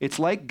gospel. It's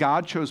like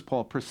God chose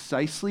Paul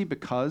precisely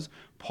because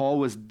Paul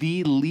was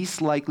the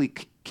least likely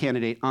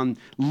candidate on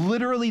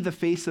literally the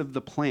face of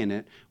the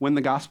planet when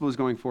the gospel was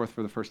going forth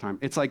for the first time.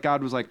 It's like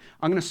God was like,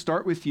 I'm going to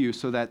start with you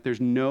so that there's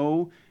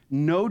no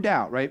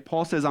doubt, right?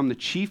 Paul says, I'm the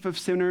chief of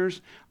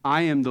sinners.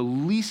 I am the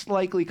least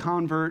likely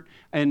convert.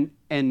 And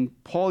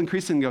Paul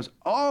increasingly goes,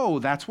 oh,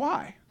 that's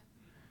why.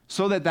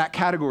 So that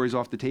category is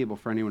off the table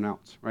for anyone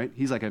else, right?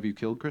 He's like, have you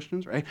killed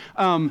Christians, right?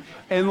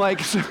 And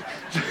like, so,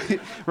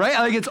 right?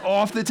 Like it's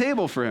off the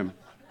table for him.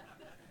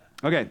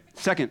 Okay,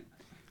 second,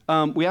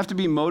 we have to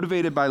be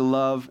motivated by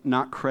love,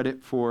 not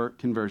credit for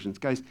conversions.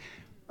 Guys,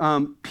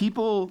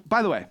 people,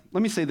 by the way,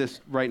 let me say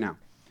this right now.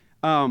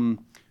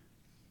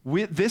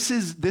 This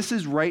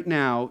is right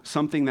now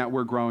something that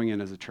we're growing in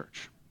as a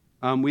church.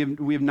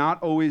 We have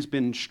not always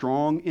been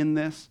strong in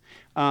this,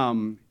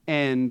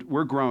 and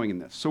we're growing in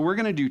this. So we're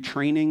going to do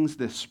trainings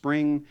this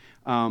spring.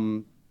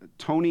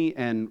 Tony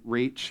and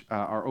Rach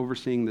are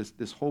overseeing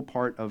this whole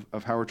part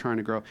of how we're trying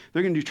to grow.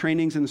 They're going to do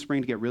trainings in the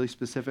spring to get really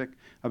specific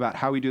about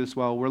how we do this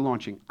well. We're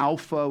launching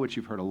Alpha, which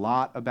you've heard a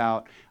lot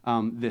about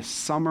this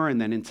summer and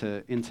then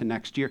into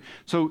next year.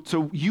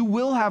 So you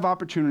will have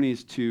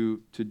opportunities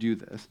to do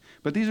this,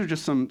 but these are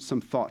just some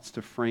thoughts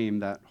to frame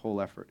that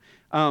whole effort.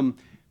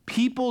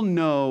 People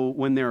know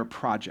when they're a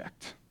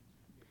project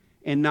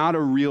and not a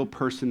real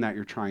person that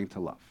you're trying to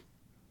love.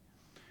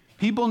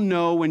 People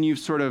know when you've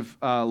sort of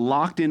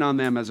locked in on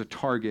them as a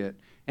target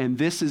and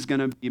this is going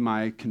to be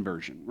my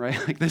conversion, right?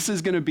 Like this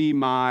is going to be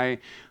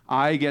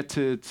I get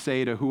to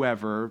say to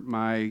whoever,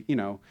 my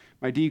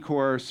D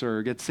course,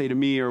 or get to say to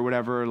me or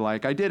whatever,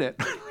 like I did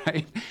it,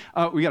 right?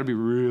 We got to be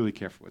really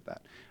careful with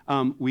that.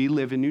 We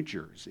live in New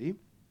Jersey,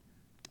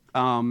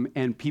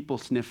 and people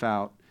sniff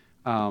out,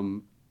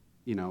 a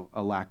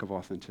lack of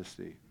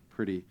authenticity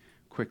pretty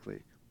quickly.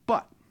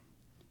 But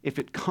if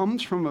it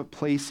comes from a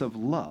place of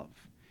love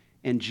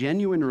and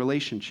genuine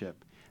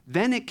relationship,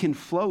 then it can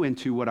flow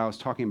into what I was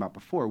talking about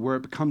before, where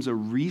it becomes a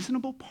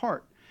reasonable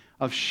part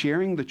of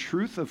sharing the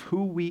truth of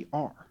who we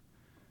are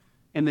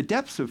and the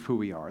depths of who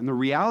we are and the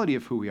reality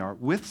of who we are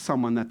with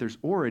someone that there's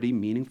already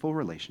meaningful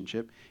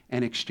relationship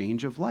and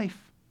exchange of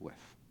life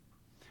with.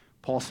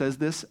 Paul says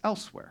this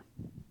elsewhere,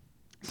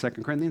 2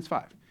 Corinthians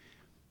 5.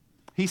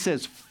 He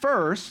says,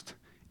 first,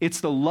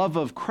 it's the love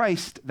of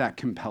Christ that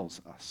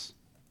compels us,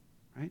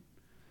 right?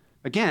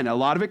 Again, a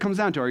lot of it comes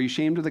down to, are you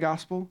ashamed of the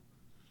gospel?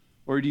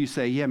 Or do you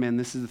say, yeah, man,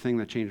 this is the thing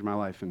that changed my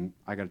life, and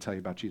I got to tell you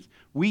about Jesus.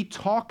 We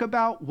talk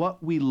about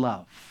what we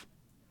love,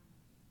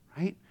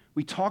 right?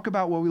 We talk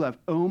about what we love.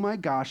 Oh my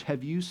gosh,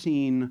 have you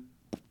seen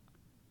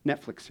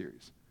Netflix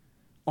series?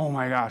 Oh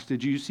my gosh,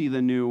 did you see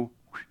the new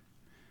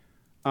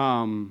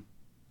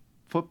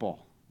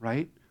football,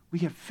 right? We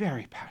get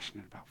very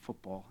passionate about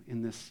football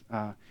in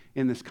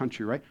this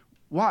country, right?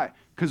 Why?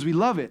 Because we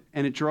love it,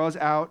 and it draws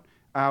out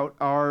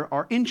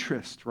our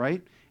interest,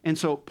 right? And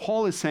so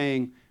Paul is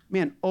saying,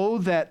 man,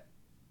 that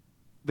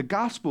the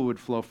gospel would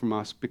flow from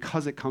us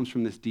because it comes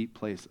from this deep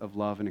place of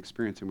love and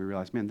experience, and we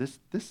realize, man, this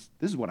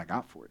is what I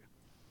got for you.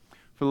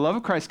 For the love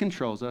of Christ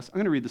controls us. I'm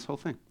going to read this whole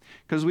thing.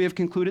 Because we have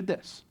concluded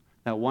this,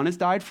 that one has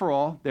died for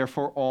all,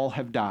 therefore all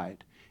have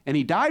died. And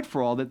he died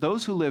for all, that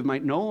those who live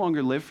might no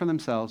longer live for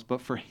themselves,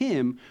 but for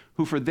him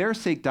who for their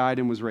sake died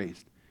and was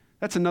raised.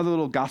 That's another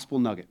little gospel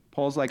nugget.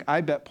 Paul's like,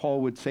 I bet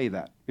Paul would say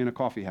that in a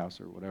coffee house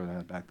or whatever they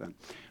had back then,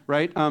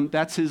 right?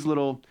 That's his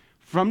little,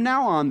 from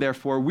now on,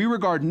 therefore, we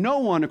regard no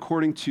one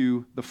according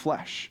to the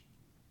flesh.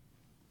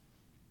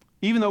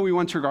 Even though we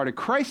once regarded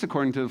Christ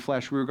according to the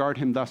flesh, we regard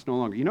him thus no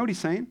longer. You know what he's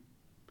saying?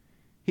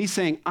 He's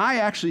saying, I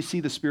actually see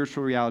the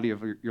spiritual reality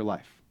of your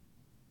life,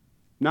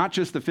 not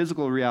just the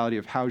physical reality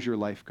of how's your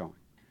life going.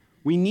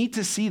 We need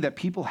to see that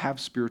people have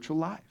spiritual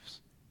lives,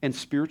 and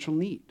spiritual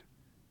need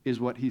is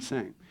what he's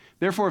saying.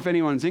 Therefore, if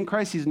anyone's in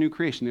Christ, he's a new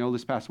creation. The old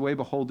has passed away,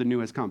 behold, the new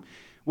has come.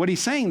 What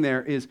he's saying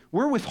there is,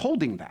 we're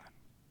withholding that.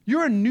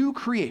 You're a new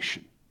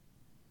creation.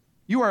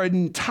 You are an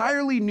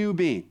entirely new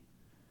being.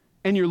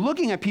 And you're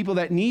looking at people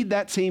that need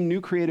that same new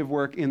creative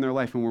work in their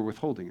life, and we're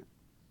withholding it.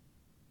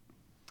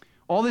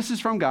 All this is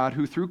from God,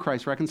 who through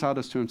Christ reconciled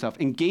us to himself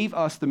and gave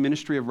us the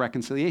ministry of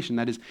reconciliation.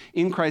 That is,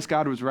 in Christ,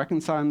 God was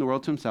reconciling the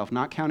world to himself,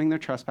 not counting their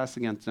trespass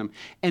against them,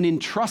 and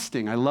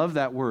entrusting, I love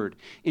that word,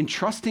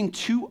 entrusting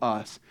to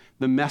us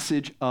the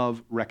message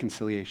of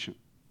reconciliation.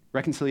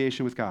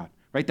 Reconciliation with God,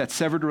 right? That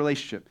severed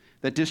relationship,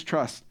 that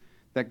distrust,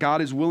 that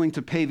God is willing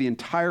to pay the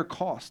entire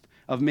cost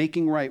of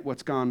making right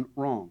what's gone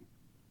wrong.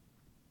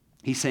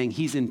 He's saying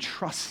he's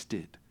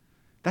entrusted.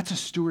 That's a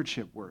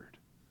stewardship word.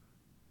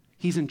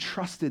 He's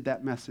entrusted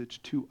that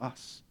message to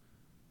us.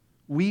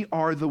 We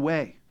are the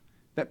way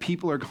that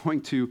people are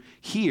going to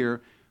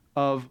hear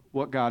of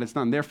what God has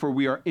done. Therefore,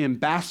 we are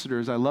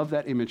ambassadors. I love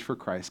that image for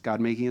Christ, God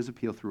making his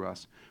appeal through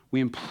us. We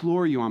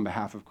implore you on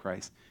behalf of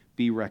Christ,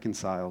 be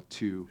reconciled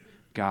to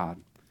God.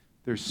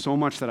 There's so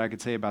much that I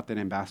could say about that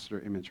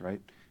ambassador image,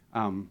 right?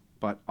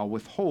 But I'll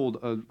withhold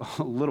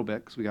a little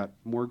bit because we got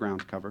more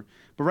ground to cover.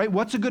 But right,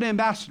 what's a good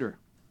ambassador?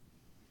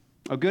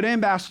 A good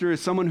ambassador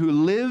is someone who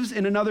lives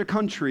in another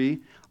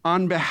country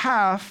on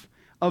behalf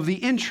of the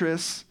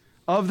interests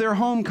of their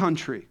home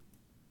country.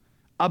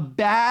 A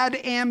bad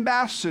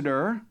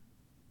ambassador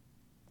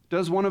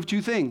does one of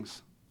two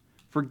things: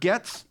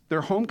 forgets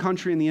their home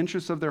country and the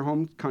interests of their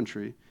home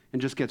country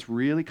and just gets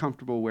really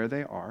comfortable where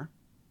they are.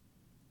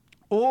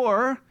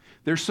 Or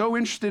they're so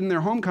interested in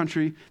their home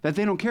country that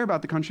they don't care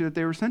about the country that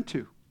they were sent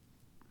to.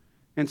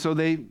 And so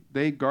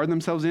they guard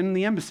themselves in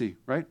the embassy,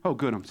 right? Oh,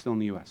 good, I'm still in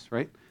the U.S.,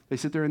 right? They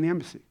sit there in the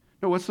embassy.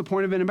 No, what's the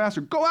point of an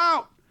ambassador? Go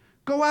out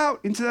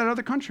into that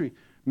other country.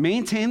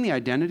 Maintain the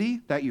identity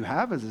that you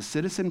have as a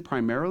citizen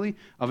primarily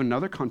of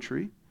another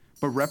country,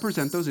 but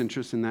represent those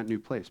interests in that new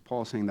place.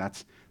 Paul is saying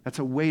that's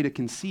a way to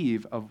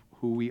conceive of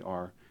who we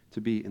are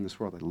to be in this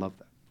world. I love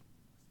that.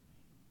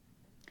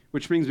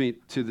 Which brings me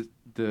to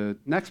the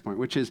next point,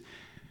 which is,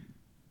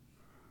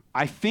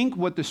 I think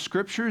what the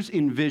scriptures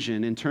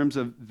envision in terms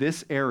of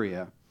this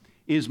area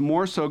is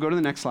more so, go to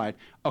the next slide,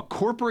 a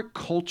corporate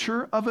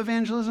culture of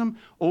evangelism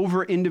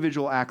over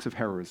individual acts of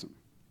heroism.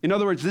 In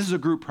other words, this is a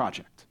group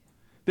project.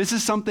 This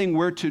is something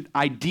we're to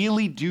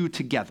ideally do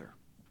together,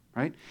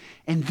 right?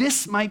 And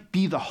this might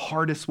be the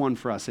hardest one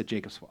for us at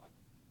Jacob's Well,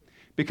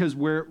 because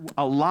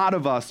a lot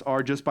of us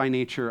are, just by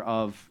nature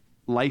of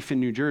life in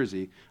New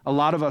Jersey, a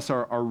lot of us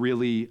are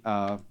really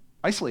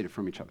isolated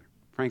from each other,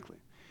 frankly.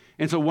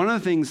 And so one of the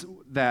things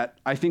that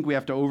I think we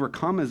have to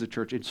overcome as a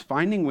church is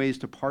finding ways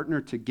to partner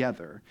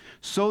together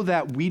so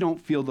that we don't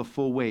feel the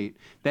full weight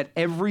that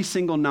every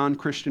single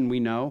non-Christian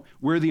we know,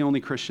 we're the only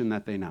Christian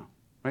that they know.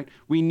 right?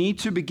 We need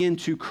to begin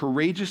to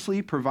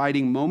courageously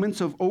providing moments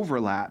of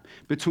overlap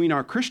between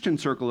our Christian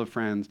circle of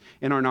friends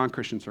and our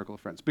non-Christian circle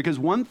of friends. Because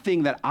one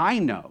thing that I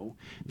know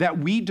that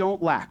we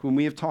don't lack when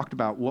we have talked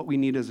about what we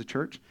need as a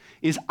church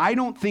is I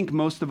don't think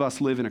most of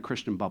us live in a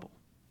Christian bubble.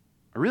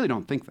 I really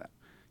don't think that.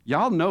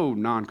 Y'all know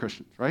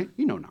non-Christians, right?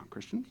 You know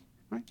non-Christians,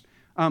 right?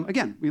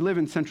 Again, we live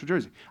in Central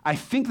Jersey. I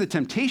think the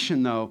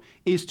temptation, though,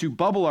 is to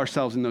bubble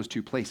ourselves in those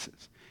two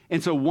places.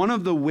 And so one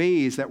of the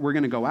ways that we're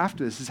going to go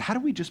after this is how do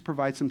we just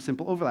provide some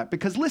simple overlap?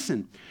 Because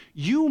listen,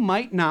 you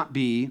might not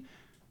be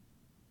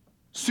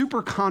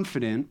super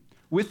confident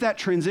with that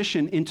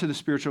transition into the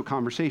spiritual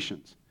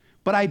conversations.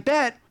 But I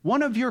bet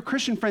one of your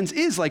Christian friends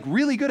is like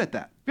really good at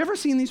that. Have you ever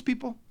seen these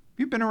people? Have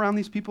you been around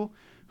these people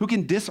who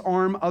can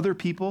disarm other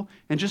people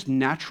and just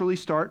naturally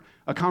start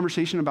a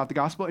conversation about the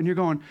gospel? And you're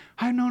going,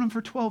 I've known him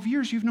for 12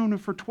 years. You've known him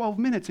for 12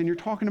 minutes. And you're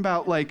talking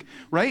about like,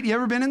 right? You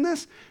ever been in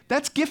this?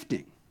 That's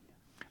gifting.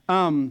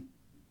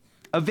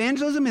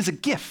 Evangelism is a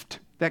gift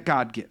that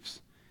God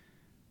gives,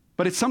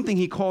 but it's something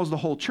he calls the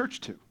whole church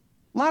to.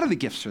 A lot of the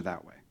gifts are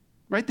that way,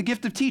 right? The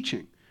gift of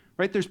teaching,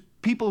 right? There's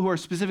people who are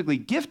specifically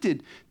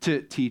gifted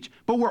to teach,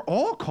 but we're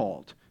all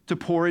called to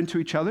pour into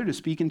each other, to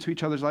speak into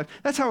each other's lives.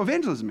 That's how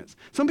evangelism is.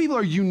 Some people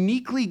are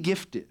uniquely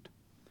gifted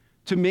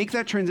to make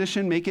that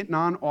transition, make it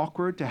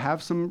non-awkward, to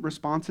have some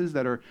responses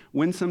that are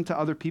winsome to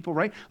other people,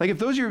 right? Like if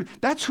those are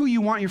that's who you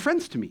want your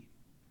friends to meet,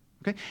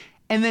 okay?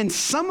 And then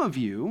some of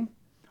you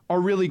are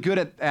really good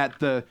at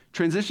the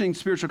transitioning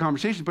spiritual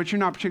conversations, but you're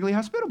not particularly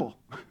hospitable.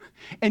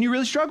 And you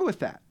really struggle with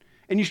that.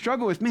 And you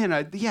struggle with, man,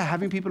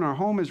 having people in our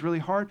home is really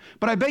hard.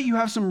 But I bet you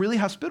have some really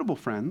hospitable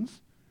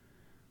friends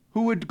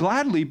who would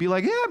gladly be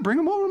like, yeah, bring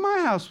them over to my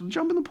house. We'll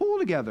jump in the pool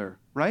together,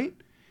 right?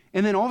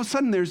 And then all of a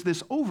sudden there's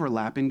this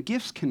overlap and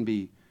gifts can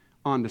be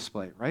on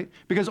display, right?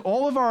 Because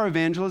all of our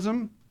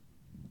evangelism,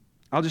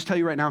 I'll just tell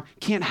you right now,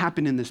 can't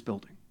happen in this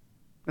building.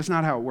 That's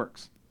not how it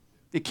works.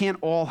 It can't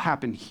all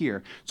happen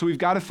here. So we've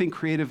got to think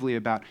creatively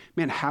about,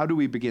 man, how do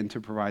we begin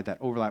to provide that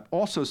overlap?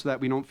 Also so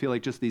that we don't feel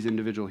like just these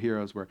individual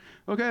heroes where,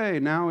 okay,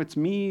 now it's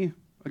me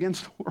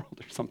against the world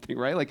or something,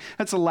 right? Like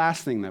that's the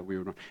last thing that we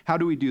would want. How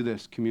do we do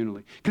this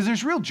communally? Because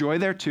there's real joy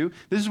there too.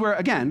 This is where,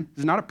 again,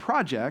 this is not a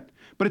project,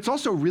 but it's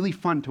also really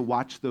fun to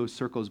watch those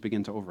circles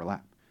begin to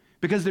overlap.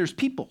 Because there's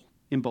people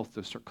in both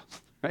those circles.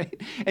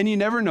 Right? And you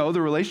never know the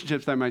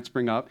relationships that might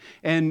spring up.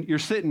 And you're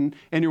sitting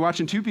and you're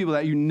watching two people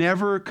that you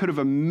never could have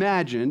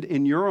imagined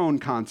in your own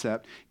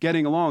concept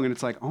getting along. And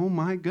it's like, oh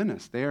my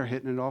goodness, they are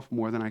hitting it off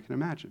more than I can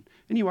imagine.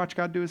 And you watch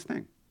God do his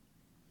thing.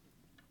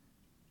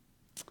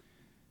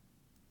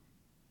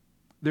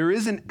 There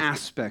is an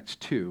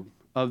aspect too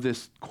of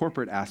this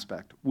corporate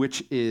aspect,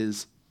 which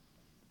is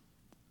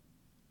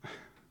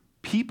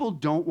people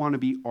don't want to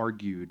be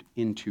argued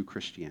into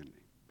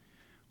Christianity,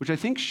 which I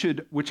think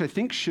should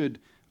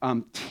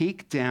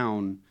take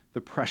down the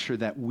pressure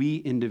that we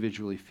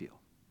individually feel,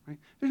 right?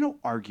 There's no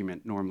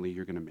argument normally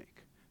you're going to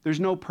make.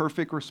 There's no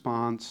perfect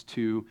response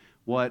to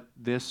what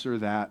this or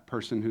that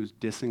person who's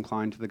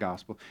disinclined to the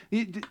gospel.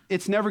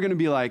 It's never going to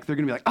be like, they're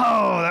going to be like,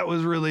 oh, that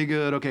was really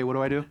good. Okay, what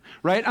do I do?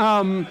 Right?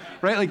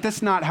 Right? Like,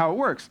 that's not how it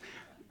works.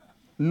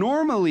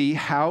 Normally,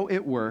 how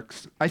it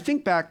works, I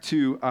think back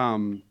to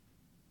Mark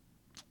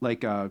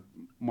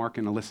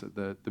and Alyssa,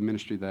 the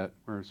ministry that,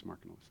 where's Mark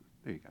and Alyssa?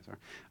 There you guys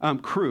are.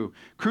 Cru.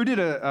 Cru did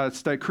a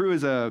study. Cru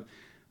is a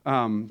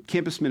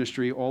campus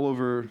ministry all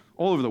over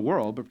the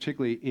world, but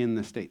particularly in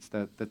the States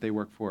that they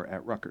work for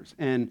at Rutgers.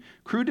 And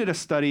Cru did a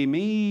study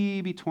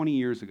maybe 20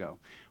 years ago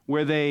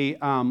where they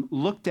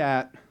looked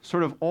at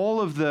sort of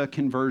all of the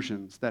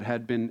conversions that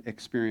had been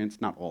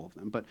experienced, not all of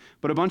them,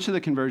 but a bunch of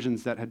the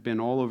conversions that had been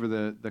all over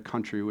the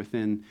country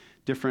on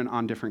different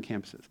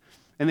campuses.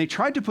 And they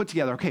tried to put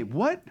together, okay,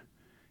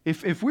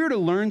 if we were to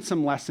learn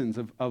some lessons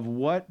of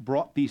what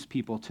brought these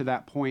people to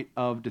that point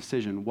of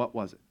decision, what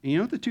was it? And you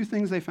know what the two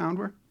things they found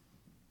were?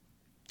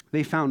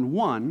 They found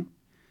one,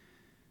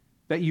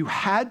 that you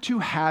had to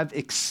have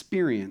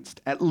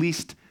experienced at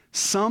least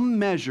some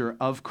measure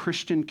of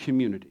Christian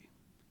community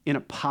in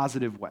a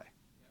positive way.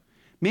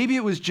 Maybe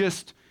it was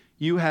just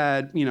you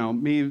had,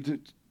 maybe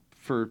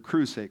for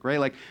Cru's sake, right?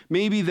 Like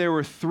maybe there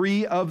were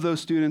 3 of those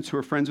students who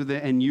were friends with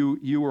it and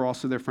you were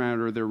also their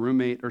friend or their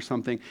roommate or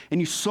something, and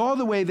you saw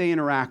the way they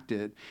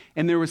interacted,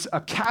 and there was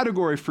a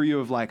category for you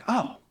of like,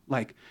 oh,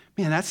 like,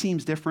 man, that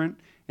seems different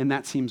and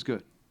that seems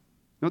good.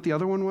 You know what the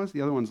other one was?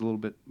 The other one's a little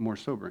bit more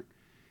sobering.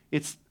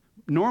 It's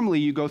normally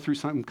you go through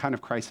some kind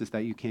of crisis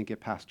that you can't get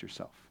past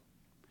yourself.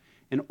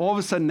 And all of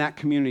a sudden that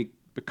community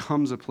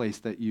becomes a place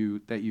that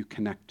you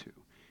connect to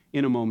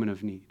in a moment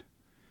of need.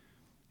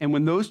 And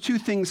when those two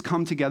things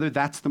come together,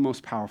 that's the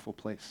most powerful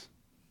place,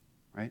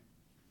 right?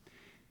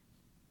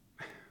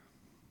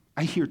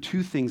 I hear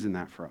 2 things in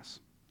that for us.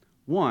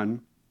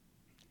 One,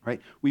 right,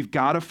 we've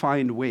got to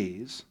find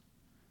ways,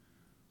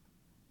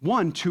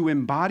 one, to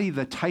embody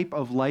the type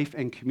of life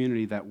and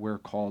community that we're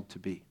called to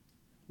be.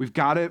 We've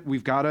got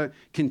to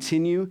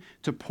continue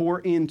to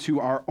pour into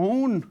our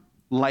own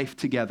life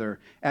together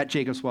at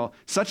Jacob's Well,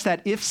 such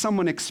that if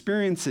someone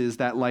experiences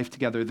that life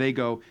together, they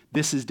go,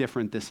 this is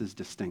different, this is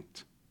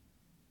distinct.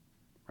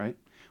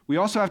 We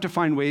also have to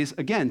find ways,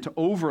 again, to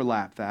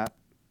overlap that.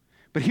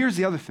 But here's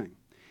the other thing.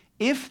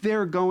 If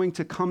they're going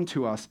to come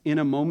to us in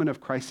a moment of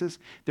crisis,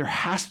 there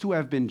has to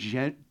have been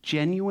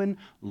genuine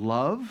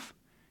love,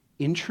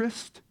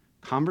 interest,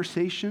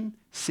 conversation,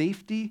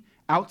 safety,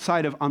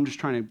 outside of, I'm just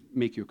trying to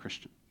make you a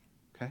Christian,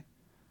 okay?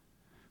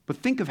 But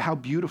think of how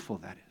beautiful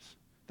that is.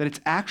 That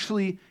it's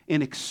actually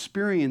an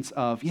experience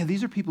of, yeah,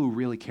 these are people who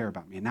really care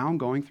about me. And now I'm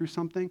going through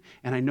something,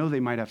 and I know they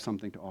might have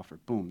something to offer.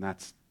 Boom,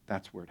 that's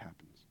where it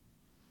happens.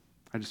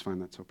 I just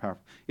find that so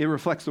powerful. It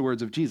reflects the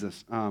words of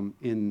Jesus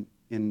in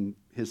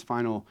his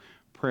final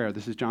prayer.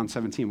 This is John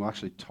 17. We'll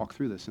actually talk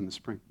through this in the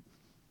spring.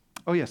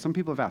 Oh yeah, some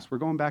people have asked. We're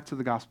going back to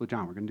the Gospel of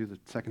John. We're going to do the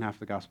second half of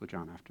the Gospel of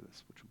John after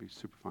this, which will be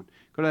super fun.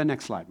 Go to that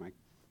next slide, Mike.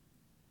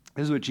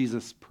 This is what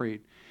Jesus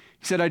prayed.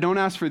 He said, I don't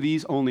ask for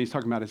these only, he's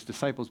talking about his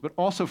disciples, but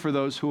also for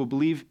those who will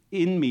believe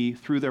in me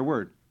through their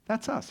word.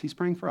 That's us. He's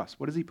praying for us.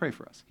 What does he pray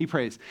for us? He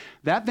prays,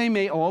 that they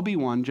may all be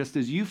one, just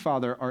as you,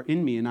 Father, are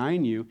in me and I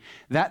in you,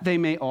 that they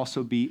may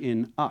also be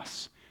in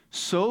us,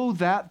 so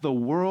that the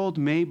world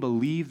may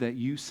believe that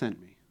you sent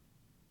me.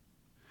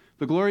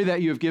 The glory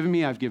that you have given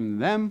me, I've given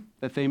them,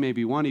 that they may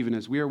be one, even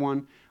as we are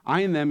one.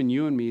 I and them and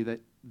you and me,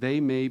 that they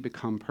may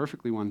become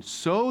perfectly one,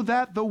 so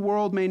that the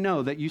world may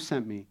know that you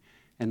sent me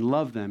and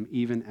love them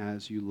even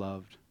as you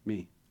loved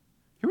me.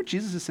 Hear what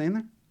Jesus is saying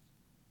there?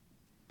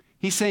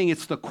 He's saying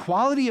it's the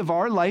quality of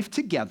our life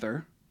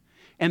together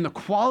and the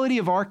quality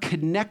of our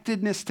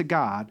connectedness to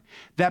God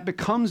that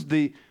becomes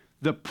the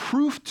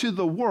proof to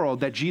the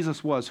world that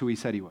Jesus was who he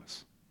said he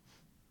was.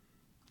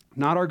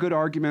 Not our good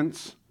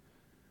arguments,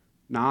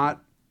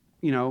 not,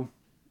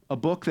 a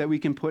book that we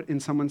can put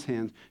in someone's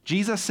hands.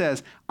 Jesus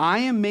says, I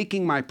am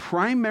making my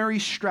primary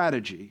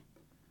strategy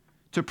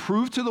to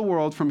prove to the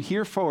world from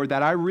here forward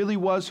that I really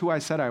was who I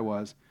said I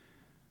was,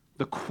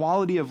 the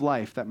quality of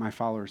life that my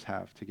followers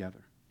have together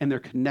and their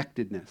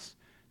connectedness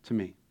to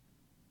me.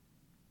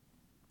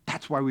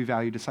 That's why we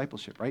value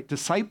discipleship, right?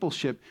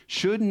 Discipleship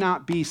should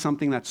not be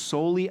something that's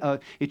solely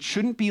it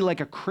shouldn't be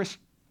like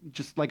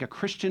just like a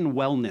Christian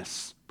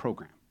wellness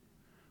program,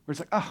 where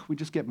it's like, we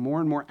just get more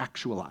and more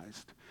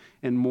actualized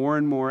and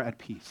more at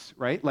peace,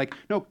 right? Like,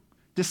 no,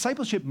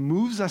 discipleship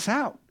moves us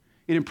out.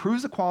 It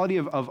improves the quality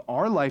of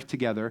our life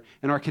together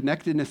and our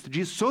connectedness to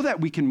Jesus so that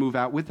we can move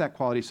out with that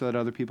quality so that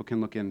other people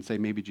can look in and say,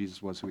 maybe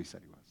Jesus was who he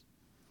said he was.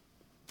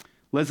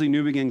 Leslie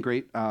Newbigin,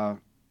 great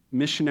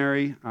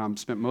missionary,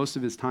 spent most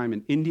of his time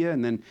in India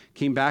and then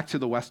came back to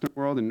the Western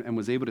world and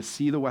was able to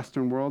see the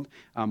Western world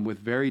with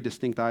very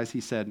distinct eyes.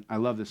 He said, I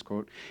love this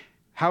quote,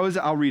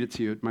 I'll read it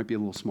to you, it might be a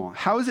little small.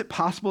 How is it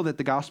possible that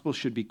the gospel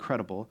should be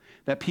credible,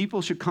 that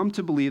people should come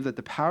to believe that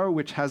the power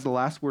which has the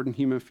last word in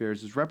human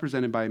affairs is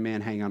represented by a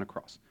man hanging on a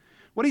cross?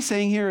 What he's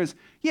saying here is,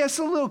 yeah, it's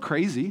a little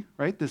crazy,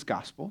 right, this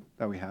gospel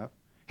that we have.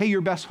 Hey,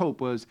 your best hope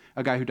was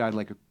a guy who died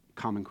like a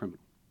common criminal.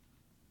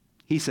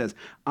 He says,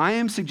 I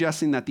am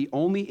suggesting that the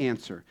only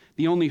answer,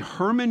 the only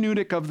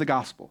hermeneutic of the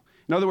gospel,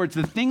 in other words,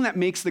 the thing that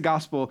makes the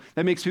gospel,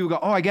 that makes people go,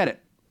 oh, I get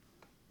it,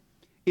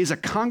 is a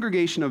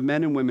congregation of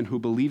men and women who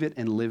believe it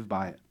and live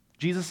by it.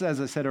 Jesus, as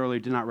I said earlier,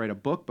 did not write a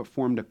book, but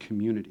formed a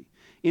community.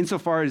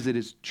 Insofar as it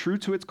is true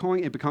to its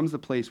calling, it becomes the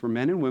place where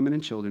men and women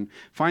and children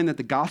find that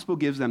the gospel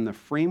gives them the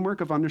framework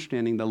of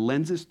understanding, the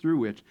lenses through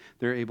which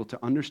they're able to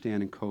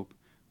understand and cope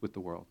with the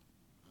world.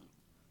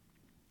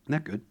 Isn't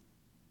that good?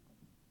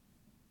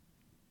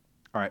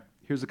 All right,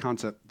 here's the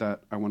concept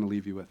that I want to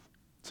leave you with.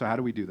 So how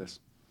do we do this?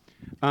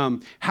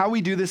 How we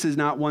do this is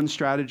not one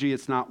strategy,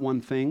 it's not one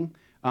thing.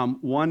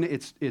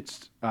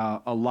 It's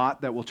a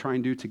lot that we'll try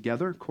and do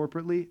together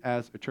corporately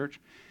as a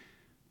church.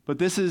 But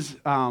this is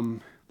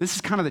kind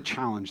of the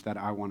challenge that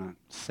I want to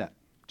set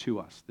to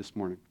us this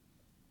morning.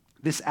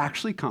 This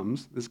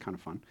is kind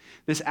of fun.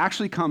 This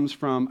actually comes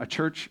from a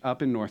church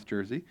up in North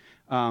Jersey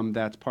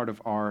that's part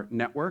of our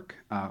network,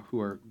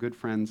 who are good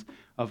friends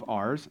of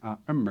ours,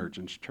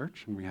 Emergence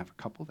Church, and we have a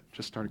couple that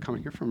just started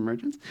coming here from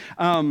Emergence,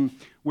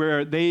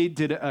 where they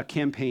did a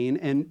campaign,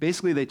 and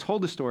basically they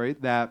told a story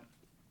that,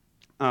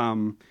 I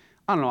don't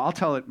know, I'll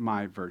tell it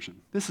my version.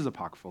 This is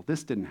apocryphal.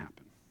 This didn't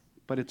happen,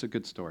 but it's a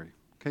good story.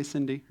 Okay,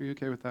 Cindy, are you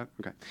okay with that?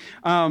 Okay.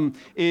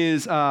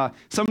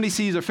 Somebody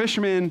sees a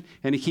fisherman,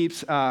 and he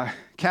keeps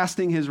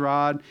casting his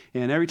rod,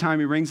 and every time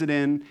he rings it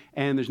in,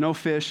 and there's no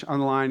fish on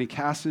the line, he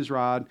casts his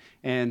rod,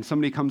 and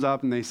somebody comes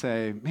up, and they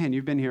say, man,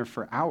 you've been here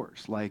for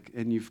hours,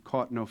 and you've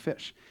caught no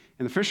fish.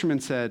 And the fisherman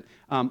said,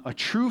 a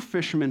true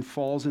fisherman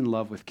falls in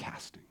love with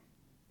casting,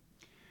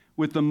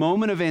 with the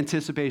moment of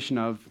anticipation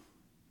of,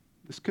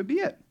 this could be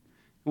it.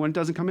 And when it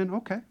doesn't come in,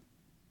 okay,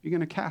 you're going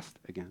to cast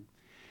again.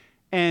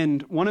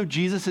 And one of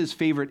Jesus'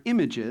 favorite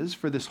images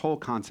for this whole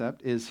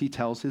concept is he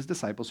tells his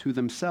disciples, who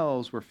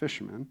themselves were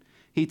fishermen,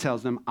 he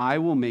tells them, I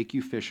will make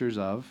you fishers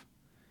of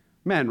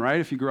men,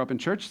 right? If you grew up in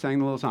church, sang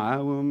the little song, I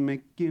will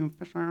make you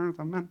fishers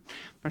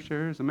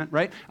of men,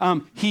 right?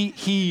 He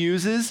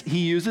uses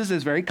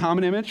this very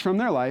common image from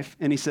their life,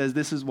 and he says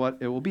this is what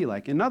it will be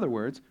like. In other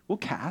words, we'll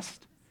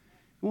cast,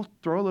 we'll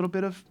throw a little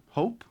bit of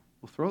hope,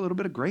 we'll throw a little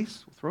bit of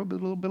grace, we'll throw a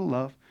little bit of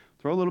love,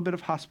 throw a little bit of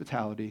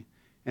hospitality,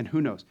 and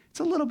who knows? It's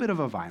a little bit of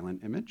a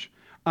violent image.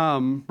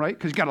 right?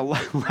 Because you got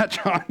to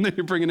latch on, then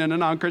you're bringing in a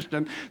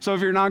non-Christian. So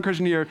if you're a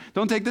non-Christian here,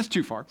 don't take this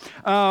too far.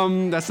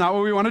 That's not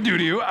what we want to do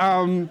to you.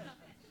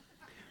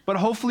 But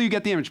hopefully you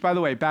get the image. By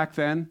the way, back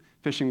then,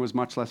 fishing was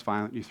much less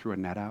violent. You threw a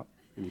net out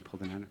and you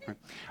pulled the net out.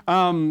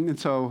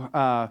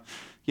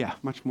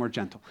 Right? Much more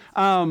gentle.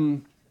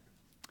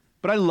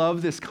 But I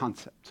love this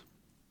concept.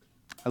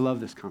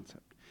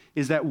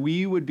 Is that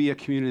we would be a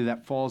community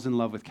that falls in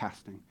love with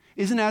casting.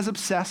 Isn't as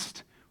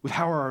obsessed with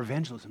how are our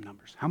evangelism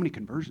numbers? How many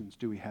conversions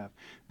do we have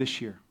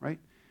this year, right?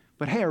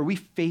 But hey, are we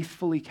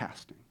faithfully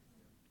casting?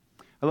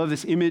 I love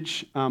this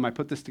image. I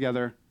put this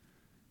together.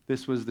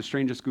 This was the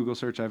strangest Google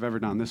search I've ever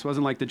done. This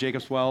wasn't like the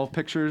Jacob's Well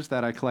pictures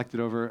that I collected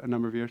over a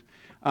number of years.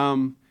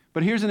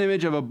 But here's an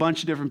image of a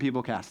bunch of different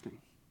people casting.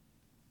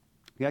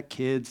 We got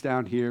kids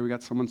down here. We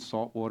got someone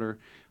saltwater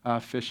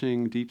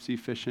fishing, deep sea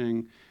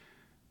fishing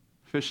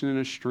in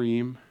a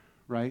stream,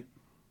 right?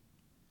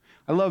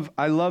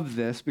 I love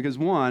this because,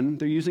 one,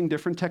 they're using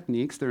different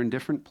techniques. They're in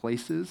different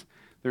places.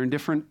 They're in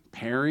different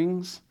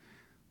pairings.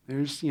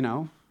 There's,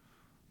 a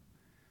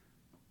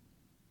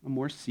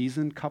more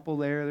seasoned couple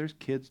there. There's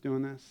kids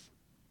doing this.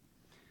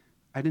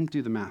 I didn't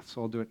do the math,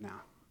 so I'll do it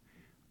now.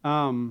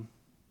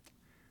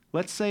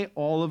 Let's say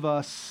all of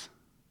us,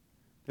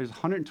 there's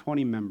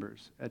 120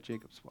 members at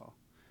Jacob's Well.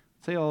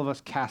 Let's say all of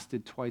us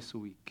casted twice a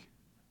week.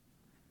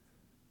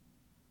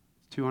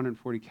 It's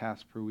 240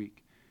 casts per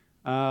week.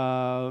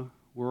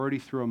 We're already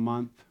through a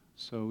month,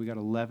 so we got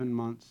 11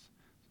 months.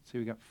 Let's say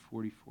we got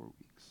 44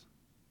 weeks.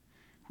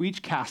 We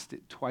each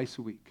casted twice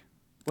a week.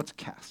 What's a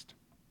cast?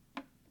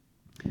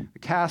 A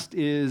cast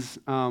is,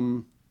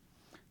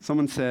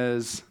 someone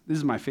says, this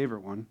is my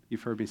favorite one.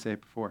 You've heard me say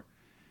it before.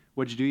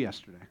 What'd you do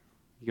yesterday?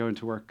 You go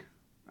into work.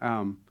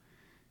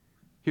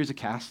 Here's a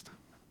cast.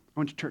 I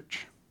went to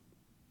church,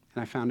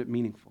 and I found it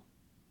meaningful.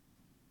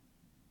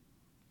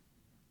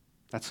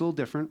 That's a little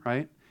different,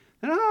 right?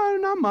 No,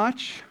 not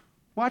much.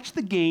 Watch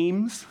the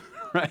games,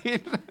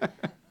 right?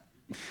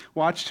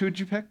 Watched, who'd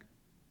you pick?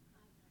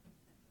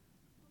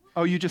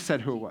 Oh, you just said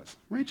who it was.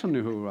 Rachel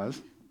knew who it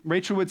was.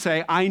 Rachel would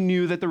say, I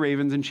knew that the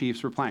Ravens and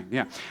Chiefs were playing.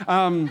 Yeah.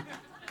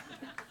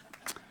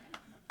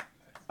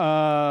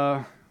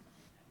 I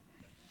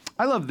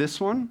love this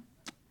one.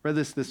 Read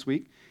this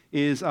week.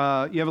 Is you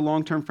have a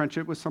long-term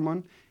friendship with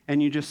someone,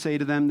 and you just say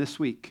to them this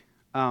week,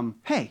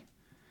 hey,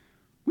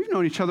 we've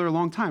known each other a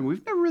long time.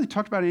 We've never really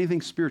talked about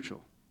anything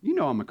spiritual. You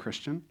know I'm a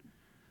Christian.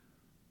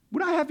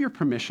 Would I have your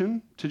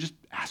permission to just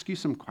ask you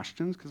some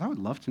questions? Because I would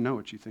love to know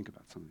what you think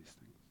about some of these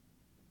things.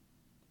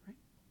 Right?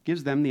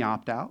 Gives them the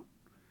opt-out,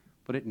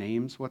 but it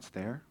names what's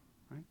there.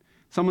 Right?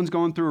 Someone's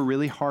going through a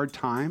really hard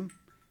time,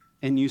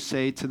 and you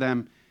say to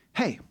them,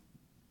 hey,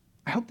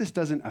 I hope this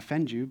doesn't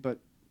offend you, but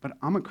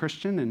I'm a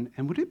Christian,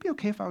 and would it be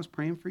okay if I was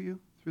praying for you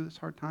through this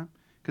hard time?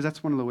 Because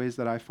that's one of the ways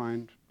that I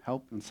find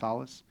help and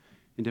solace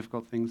in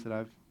difficult things that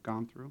I've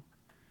gone through.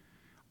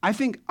 I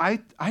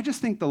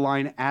just think the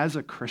line, as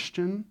a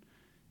Christian,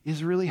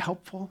 is really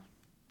helpful,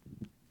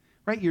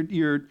 right?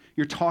 You're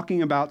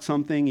talking about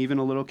something even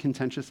a little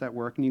contentious at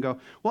work, and you go,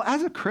 well,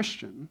 as a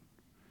Christian,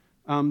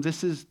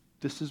 this is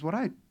what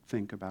I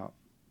think about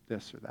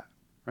this or that,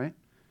 right?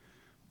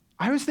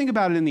 I always think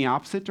about it in the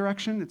opposite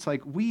direction. It's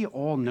like we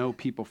all know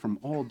people from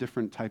all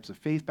different types of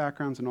faith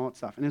backgrounds and all that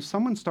stuff. And if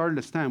someone started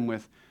to stem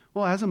with,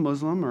 well, as a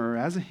Muslim or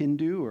as a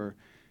Hindu or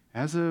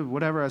as a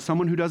whatever, as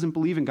someone who doesn't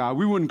believe in God,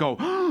 we wouldn't go,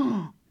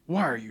 oh,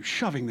 why are you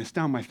shoving this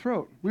down my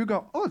throat? We would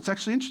go, oh, it's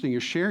actually interesting. You're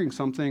sharing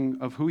something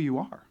of who you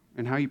are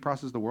and how you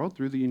process the world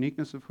through the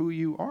uniqueness of who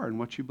you are and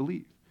what you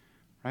believe,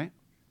 right?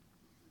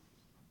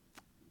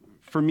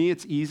 For me,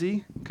 it's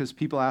easy because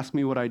people ask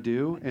me what I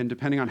do, and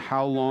depending on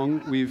how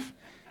long we've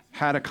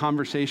had a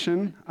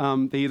conversation,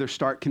 they either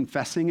start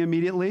confessing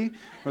immediately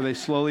or they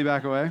slowly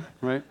back away,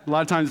 right? A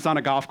lot of times it's on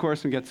a golf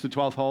course and gets to the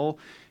 12th hole,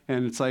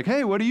 and it's like,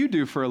 hey, what do you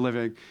do for a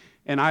living?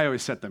 And I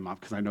always set them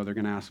up because I know they're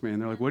going to ask me.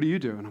 And they're like, what do you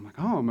do? And I'm like,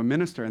 oh, I'm a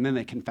minister. And then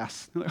they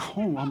confess. They're like,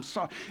 oh, I'm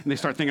sorry. And they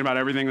start thinking about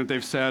everything that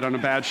they've said on a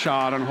bad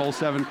shot on hole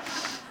 7.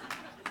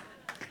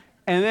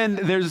 And then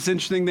there's this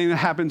interesting thing that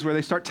happens where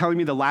they start telling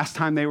me the last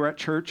time they were at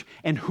church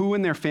and who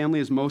in their family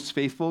is most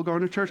faithful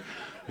going to church.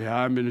 Yeah,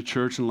 I haven't been to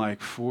church in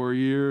like 4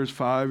 years,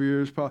 5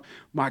 years. Probably.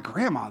 My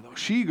grandma, though,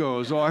 she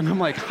goes on. I'm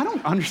like, I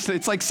don't understand.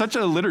 It's like such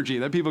a liturgy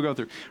that people go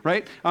through,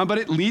 right? But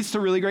it leads to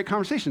really great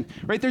conversation,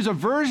 right? There's a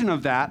version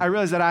of that. I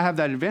realize that I have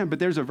that advantage, but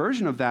there's a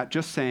version of that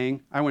just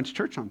saying, I went to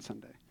church on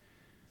Sunday.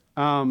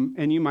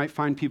 And you might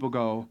find people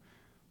go,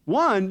 I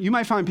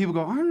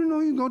didn't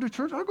know you go to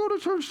church. I go to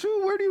church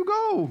too. Where do you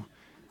go? And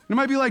it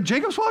might be like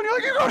Jacob's Well, and you're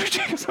like, you go to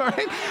Jacob's Well,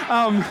 right?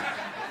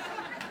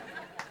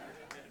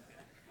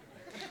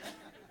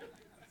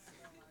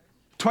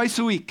 Twice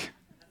a week,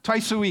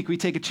 we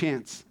take a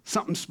chance.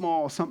 Something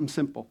small, something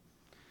simple.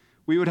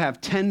 We would have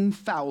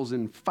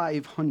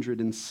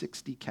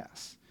 10,560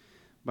 casts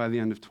by the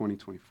end of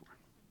 2024.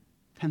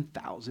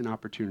 10,000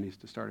 opportunities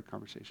to start a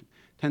conversation.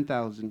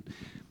 10,000.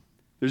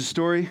 There's a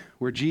story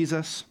where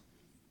Jesus,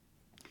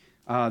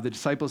 the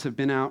disciples have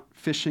been out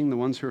fishing. The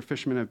ones who are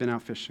fishermen have been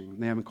out fishing.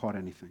 And they haven't caught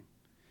anything.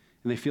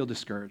 And they feel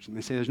discouraged. And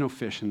they say, there's no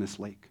fish in this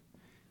lake.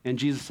 And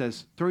Jesus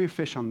says, throw your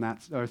nets on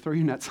that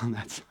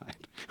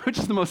side, which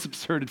is the most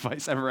absurd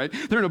advice ever, right?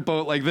 They're in a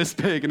boat like this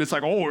big, and it's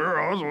like, oh,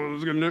 yeah, that's what I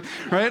was going to do,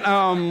 right?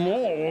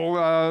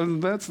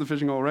 That's the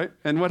fishing hole, right?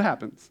 And what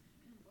happens?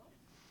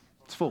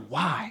 It's full.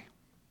 Why?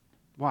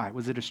 Why?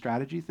 Was it a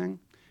strategy thing?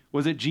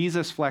 Was it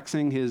Jesus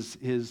flexing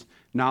his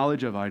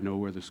knowledge of, I know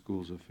where the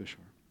schools of fish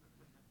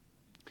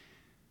are?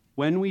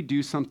 When we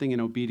do something in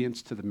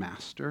obedience to the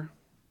master,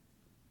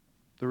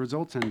 the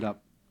results end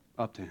up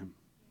to him.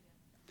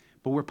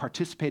 But we're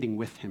participating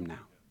with him now.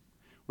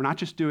 We're not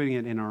just doing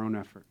it in our own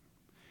effort.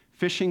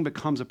 Fishing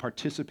becomes a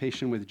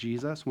participation with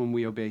Jesus when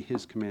we obey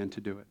his command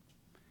to do it.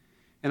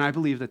 And I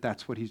believe that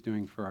that's what he's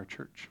doing for our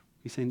church.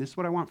 He's saying, this is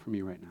what I want from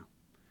you right now.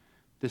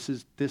 This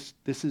is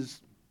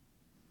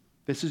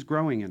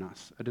growing in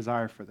us, a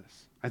desire for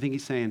this. I think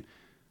he's saying,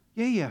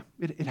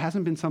 it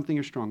hasn't been something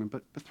you're strong in,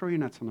 but throw your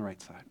nets on the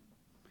right side.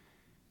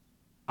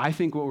 I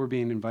think what we're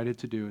being invited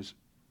to do is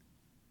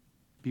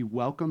be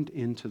welcomed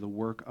into the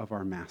work of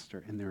our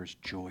master, and there is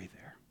joy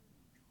there,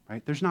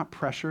 right? There's not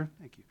pressure.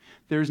 Thank you.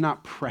 There's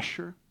not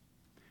pressure.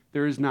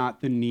 There is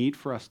not the need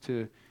for us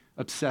to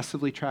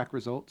obsessively track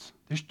results.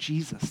 There's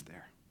Jesus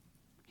there.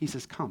 He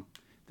says, come,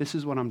 this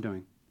is what I'm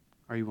doing.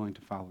 Are you willing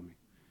to follow me?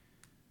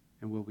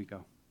 And will we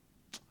go?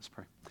 Let's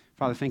pray.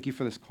 Father, thank you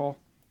for this call.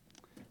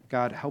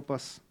 God, help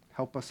us.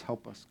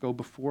 Go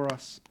before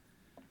us.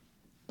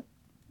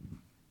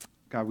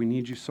 God, we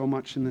need you so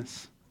much in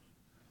this.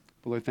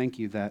 But Lord, thank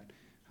you that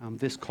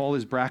this call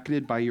is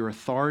bracketed by your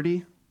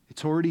authority.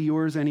 It's already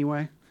yours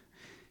anyway.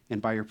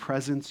 And by your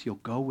presence, you'll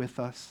go with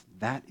us.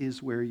 That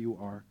is where you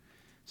are.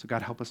 So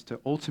God, help us to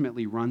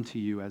ultimately run to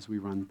you as we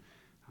run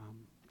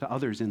to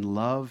others in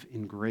love,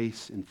 in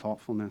grace, in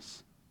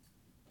thoughtfulness.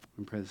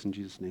 We pray this in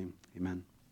Jesus' name. Amen.